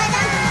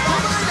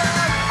 Bye-bye now.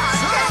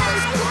 Bye-bye.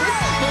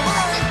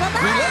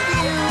 We love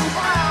you.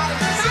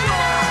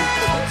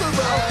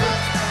 Bye-bye.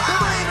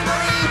 Bye-bye,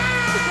 everybody.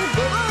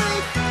 Bye-bye.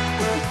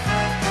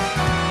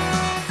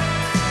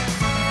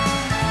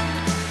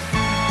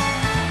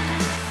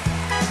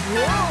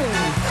 Whoa,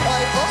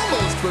 I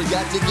almost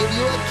forgot to give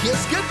you a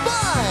kiss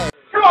goodbye.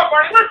 Come on,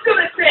 Barney, let's do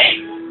this thing!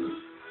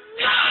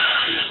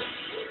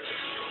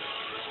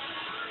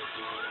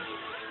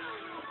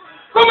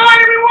 Come on,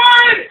 everyone!